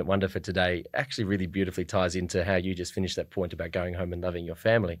 1 Minute Wonder for today actually really beautifully ties into how you just finished that point about going home and loving your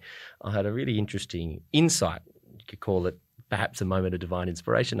family. I had a really interesting insight. You could call it perhaps a moment of divine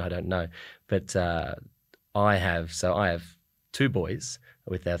inspiration. I don't know. But I have 2 boys,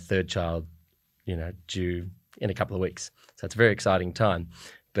 with our third child, due in a couple of weeks. So it's a very exciting time.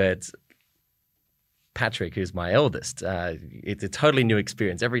 But Patrick, who's my eldest, it's a totally new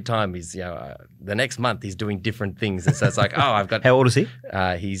experience. Every time he's, the next month he's doing different things. And so it's like, I've got... How old is he?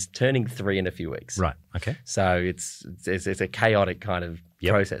 He's turning 3 in a few weeks. Right, okay. So it's a chaotic kind of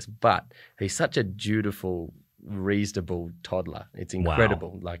process. But he's such a dutiful, reasonable toddler. It's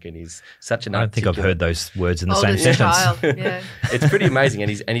incredible. Wow. And he's such an... I don't think I've heard those words in the same Oldest sentence. child, yeah. It's pretty amazing, and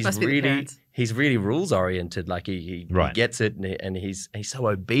he's really rules oriented. Like he gets it, and he's so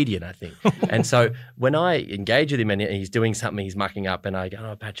obedient, I think. And so when I engage with him and he's doing something, he's mucking up, and I go,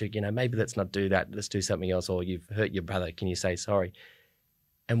 "Oh, Patrick, maybe let's not do that. Let's do something else." Or, "You've hurt your brother. Can you say sorry?"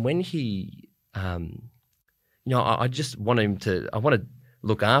 And when he, I just want him to. I want to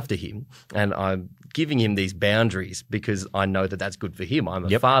look after him, and I'm giving him these boundaries because I know that that's good for him. I'm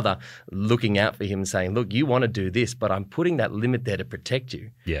a father looking out for him, saying, "Look, you want to do this, but I'm putting that limit there to protect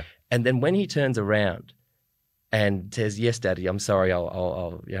you." Yeah. And then when he turns around and says, "Yes, Daddy, I'm sorry.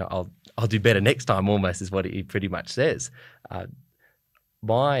 I'll do better next time," almost is what he pretty much says.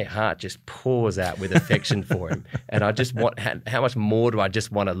 My heart just pours out with affection for him, and I just want. How much more do I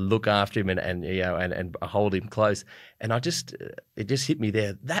just want to look after him and hold him close? And it just hit me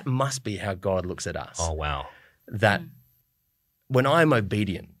there. That must be how God looks at us. Oh wow! That when I'm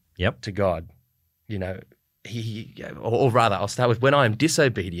obedient to God, or rather, I'll start with when I'm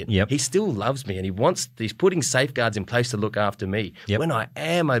disobedient. He still loves me, and he's putting safeguards in place to look after me. When I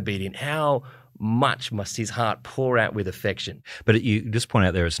am obedient, how much must his heart pour out with affection? But you just point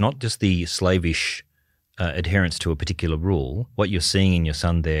out there, it's not just the slavish adherence to a particular rule. What you're seeing in your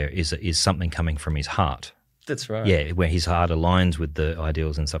son there is something coming from his heart. That's right. Yeah, where his heart aligns with the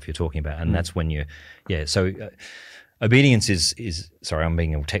ideals and stuff you're talking about, and that's when so obedience is sorry, I'm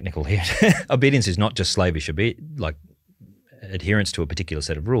being all technical here. Obedience is not just slavish, like adherence to a particular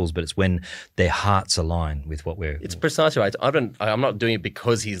set of rules, but it's when their hearts align with what we're... It's precisely right. I'm not doing it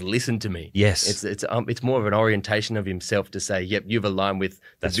because he's listened to me. Yes. It's more of an orientation of himself to say, yep, you've aligned with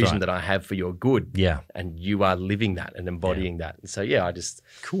the vision that I have for your good. Yeah. And you are living that and embodying that. And so,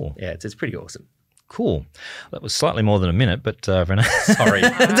 Cool. Yeah, it's pretty awesome. Cool. That was slightly more than a minute, but Renee... Sorry.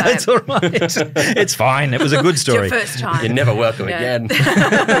 That's all right. It's fine. It was a good story. It's your first time. You're never welcome again.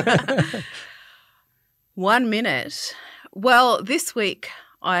 1 minute. Well, this week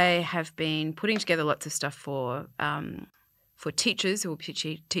I have been putting together lots of stuff for teachers who will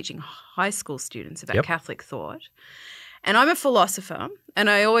be teaching high school students about Catholic thought. And I'm a philosopher, and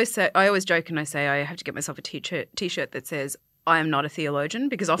I always joke and I say I have to get myself a T-shirt that says, "I am not a theologian,"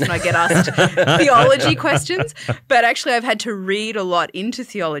 because often I get asked theology questions. But actually I've had to read a lot into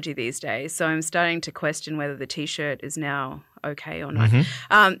theology these days, so I'm starting to question whether the T-shirt is now okay or not.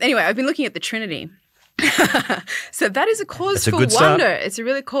 Mm-hmm. Anyway, I've been looking at the Trinity. So that is a cause for wonder. It's a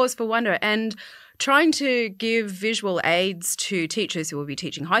really cause for wonder. And trying to give visual aids to teachers who will be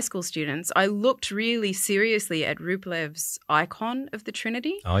teaching high school students, I looked really seriously at Rublev's icon of the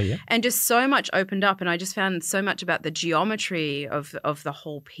Trinity. Oh, yeah. And just so much opened up, and I just found so much about the geometry of the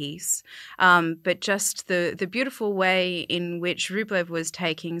whole piece. But just the beautiful way in which Rublev was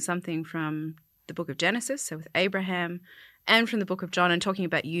taking something from the book of Genesis, so with Abraham, and from the book of John, and talking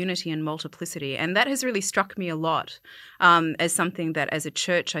about unity and multiplicity. And that has really struck me a lot as something that as a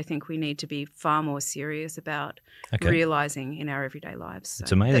church I think we need to be far more serious about realising in our everyday lives. So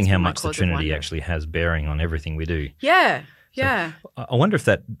it's amazing how much the Trinity actually has bearing on everything we do. Yeah, so I wonder if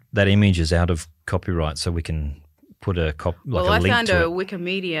that image is out of copyright, so we can put a Well, a link I found to a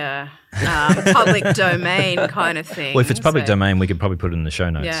Wikimedia public domain kind of thing. Well, if it's public domain, we could probably put it in the show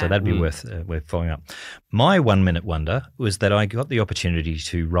notes. So that'd be worth following up. My 1 minute wonder was that I got the opportunity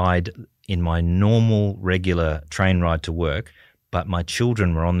to ride in my normal, regular train ride to work, but my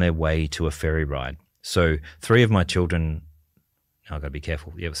children were on their way to a ferry ride. So 3 of my children, I've got to be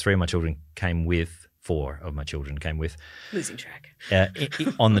careful. Yeah, 3 of my children came with, 4 of my children came with. Losing track.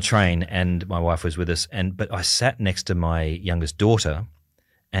 On the train, and my wife was with us. But I sat next to my youngest daughter,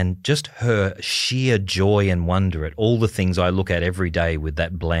 and just her sheer joy and wonder at all the things I look at every day with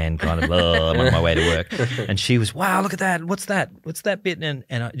that bland kind of, I'm on my way to work. And she was, wow, look at that. What's that? What's that bit? And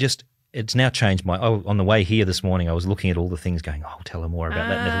I just, it's now changed on the way here this morning, I was looking at all the things going, I'll tell her more about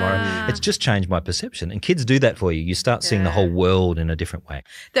that tomorrow. It's just changed my perception. And kids do that for you. You start seeing the whole world in a different way.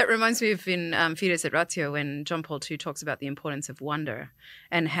 That reminds me of in Fides et Ratio when John Paul II talks about the importance of wonder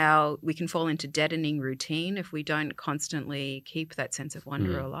and how we can fall into deadening routine if we don't constantly keep that sense of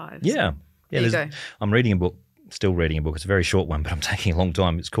wonder alive. Yeah. There you go. I'm reading a book. Still reading a book. It's a very short one, but I'm taking a long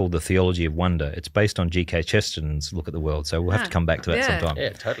time. It's called The Theology of Wonder. It's based on G.K. Chesterton's look at the world. So we'll have to come back to that sometime. Yeah,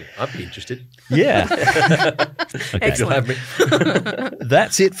 totally. I'd be interested. Yeah. Excellent.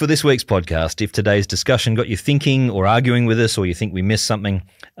 That's it for this week's podcast. If today's discussion got you thinking or arguing with us, or you think we missed something,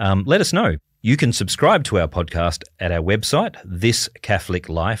 let us know. You can subscribe to our podcast at our website,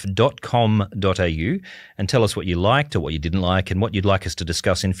 thiscatholiclife.com.au, and tell us what you liked or what you didn't like and what you'd like us to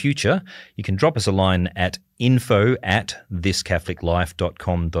discuss in future. You can drop us a line at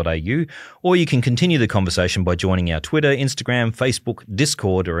info@thiscatholiclife.com.au, or you can continue the conversation by joining our Twitter, Instagram, Facebook,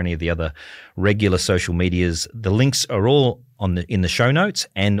 Discord, or any of the other regular social medias. The links are all in the show notes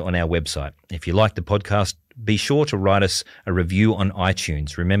and on our website. If you like the podcast, be sure to write us a review on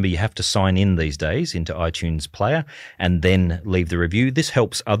iTunes. Remember, you have to sign in these days into iTunes Player and then leave the review. This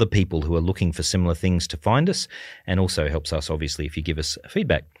helps other people who are looking for similar things to find us, and also helps us, obviously, if you give us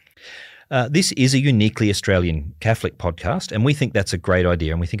feedback. This is a uniquely Australian Catholic podcast, and we think that's a great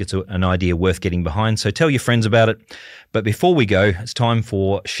idea, and we think it's an idea worth getting behind. So tell your friends about it. But before we go, it's time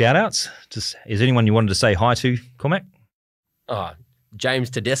for shout-outs. Is anyone you wanted to say hi to, Cormac? James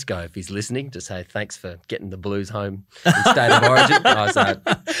Tedesco, if he's listening, to say thanks for getting the Blues home in State of Origin.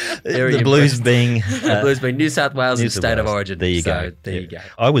 The Blues being New South Wales in State of Origin. There you go. There you go.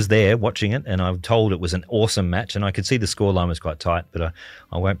 I was there watching it, and I'm told it was an awesome match, and I could see the scoreline was quite tight, but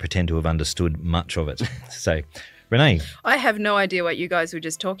I won't pretend to have understood much of it. So, Renee. I have no idea what you guys were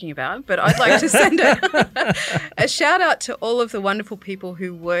just talking about, but I'd like to send a shout out to all of the wonderful people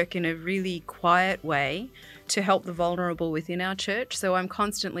who work in a really quiet way to help the vulnerable within our church. So I'm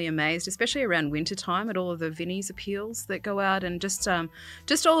constantly amazed, especially around wintertime, at all of the Vinnie's appeals that go out, and just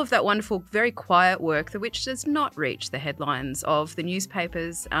all of that wonderful, very quiet work, which does not reach the headlines of the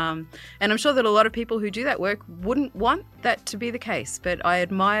newspapers. And I'm sure that a lot of people who do that work wouldn't want that to be the case, but I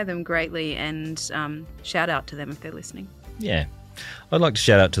admire them greatly, and shout out to them if they're listening. Yeah. I'd like to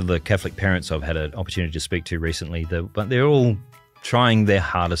shout out to the Catholic parents I've had an opportunity to speak to recently. But they're all trying their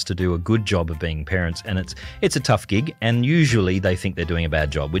hardest to do a good job of being parents, and it's a tough gig, and usually they think they're doing a bad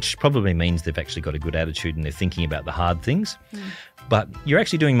job, which probably means they've actually got a good attitude and they're thinking about the hard things. But you're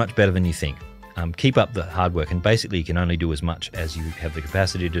actually doing much better than you think. Keep up the hard work, and basically you can only do as much as you have the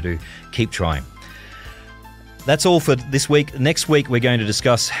capacity to do. Keep trying. That's all for this week. Next week, we're going to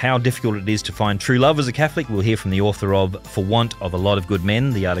discuss how difficult it is to find true love as a Catholic. We'll hear from the author of For Want of a Lot of Good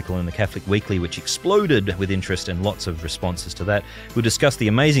Men, the article in the Catholic Weekly, which exploded with interest and lots of responses to that. We'll discuss the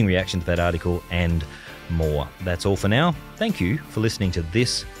amazing reaction to that article and more. That's all for now. Thank you for listening to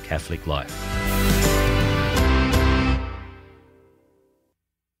This Catholic Life.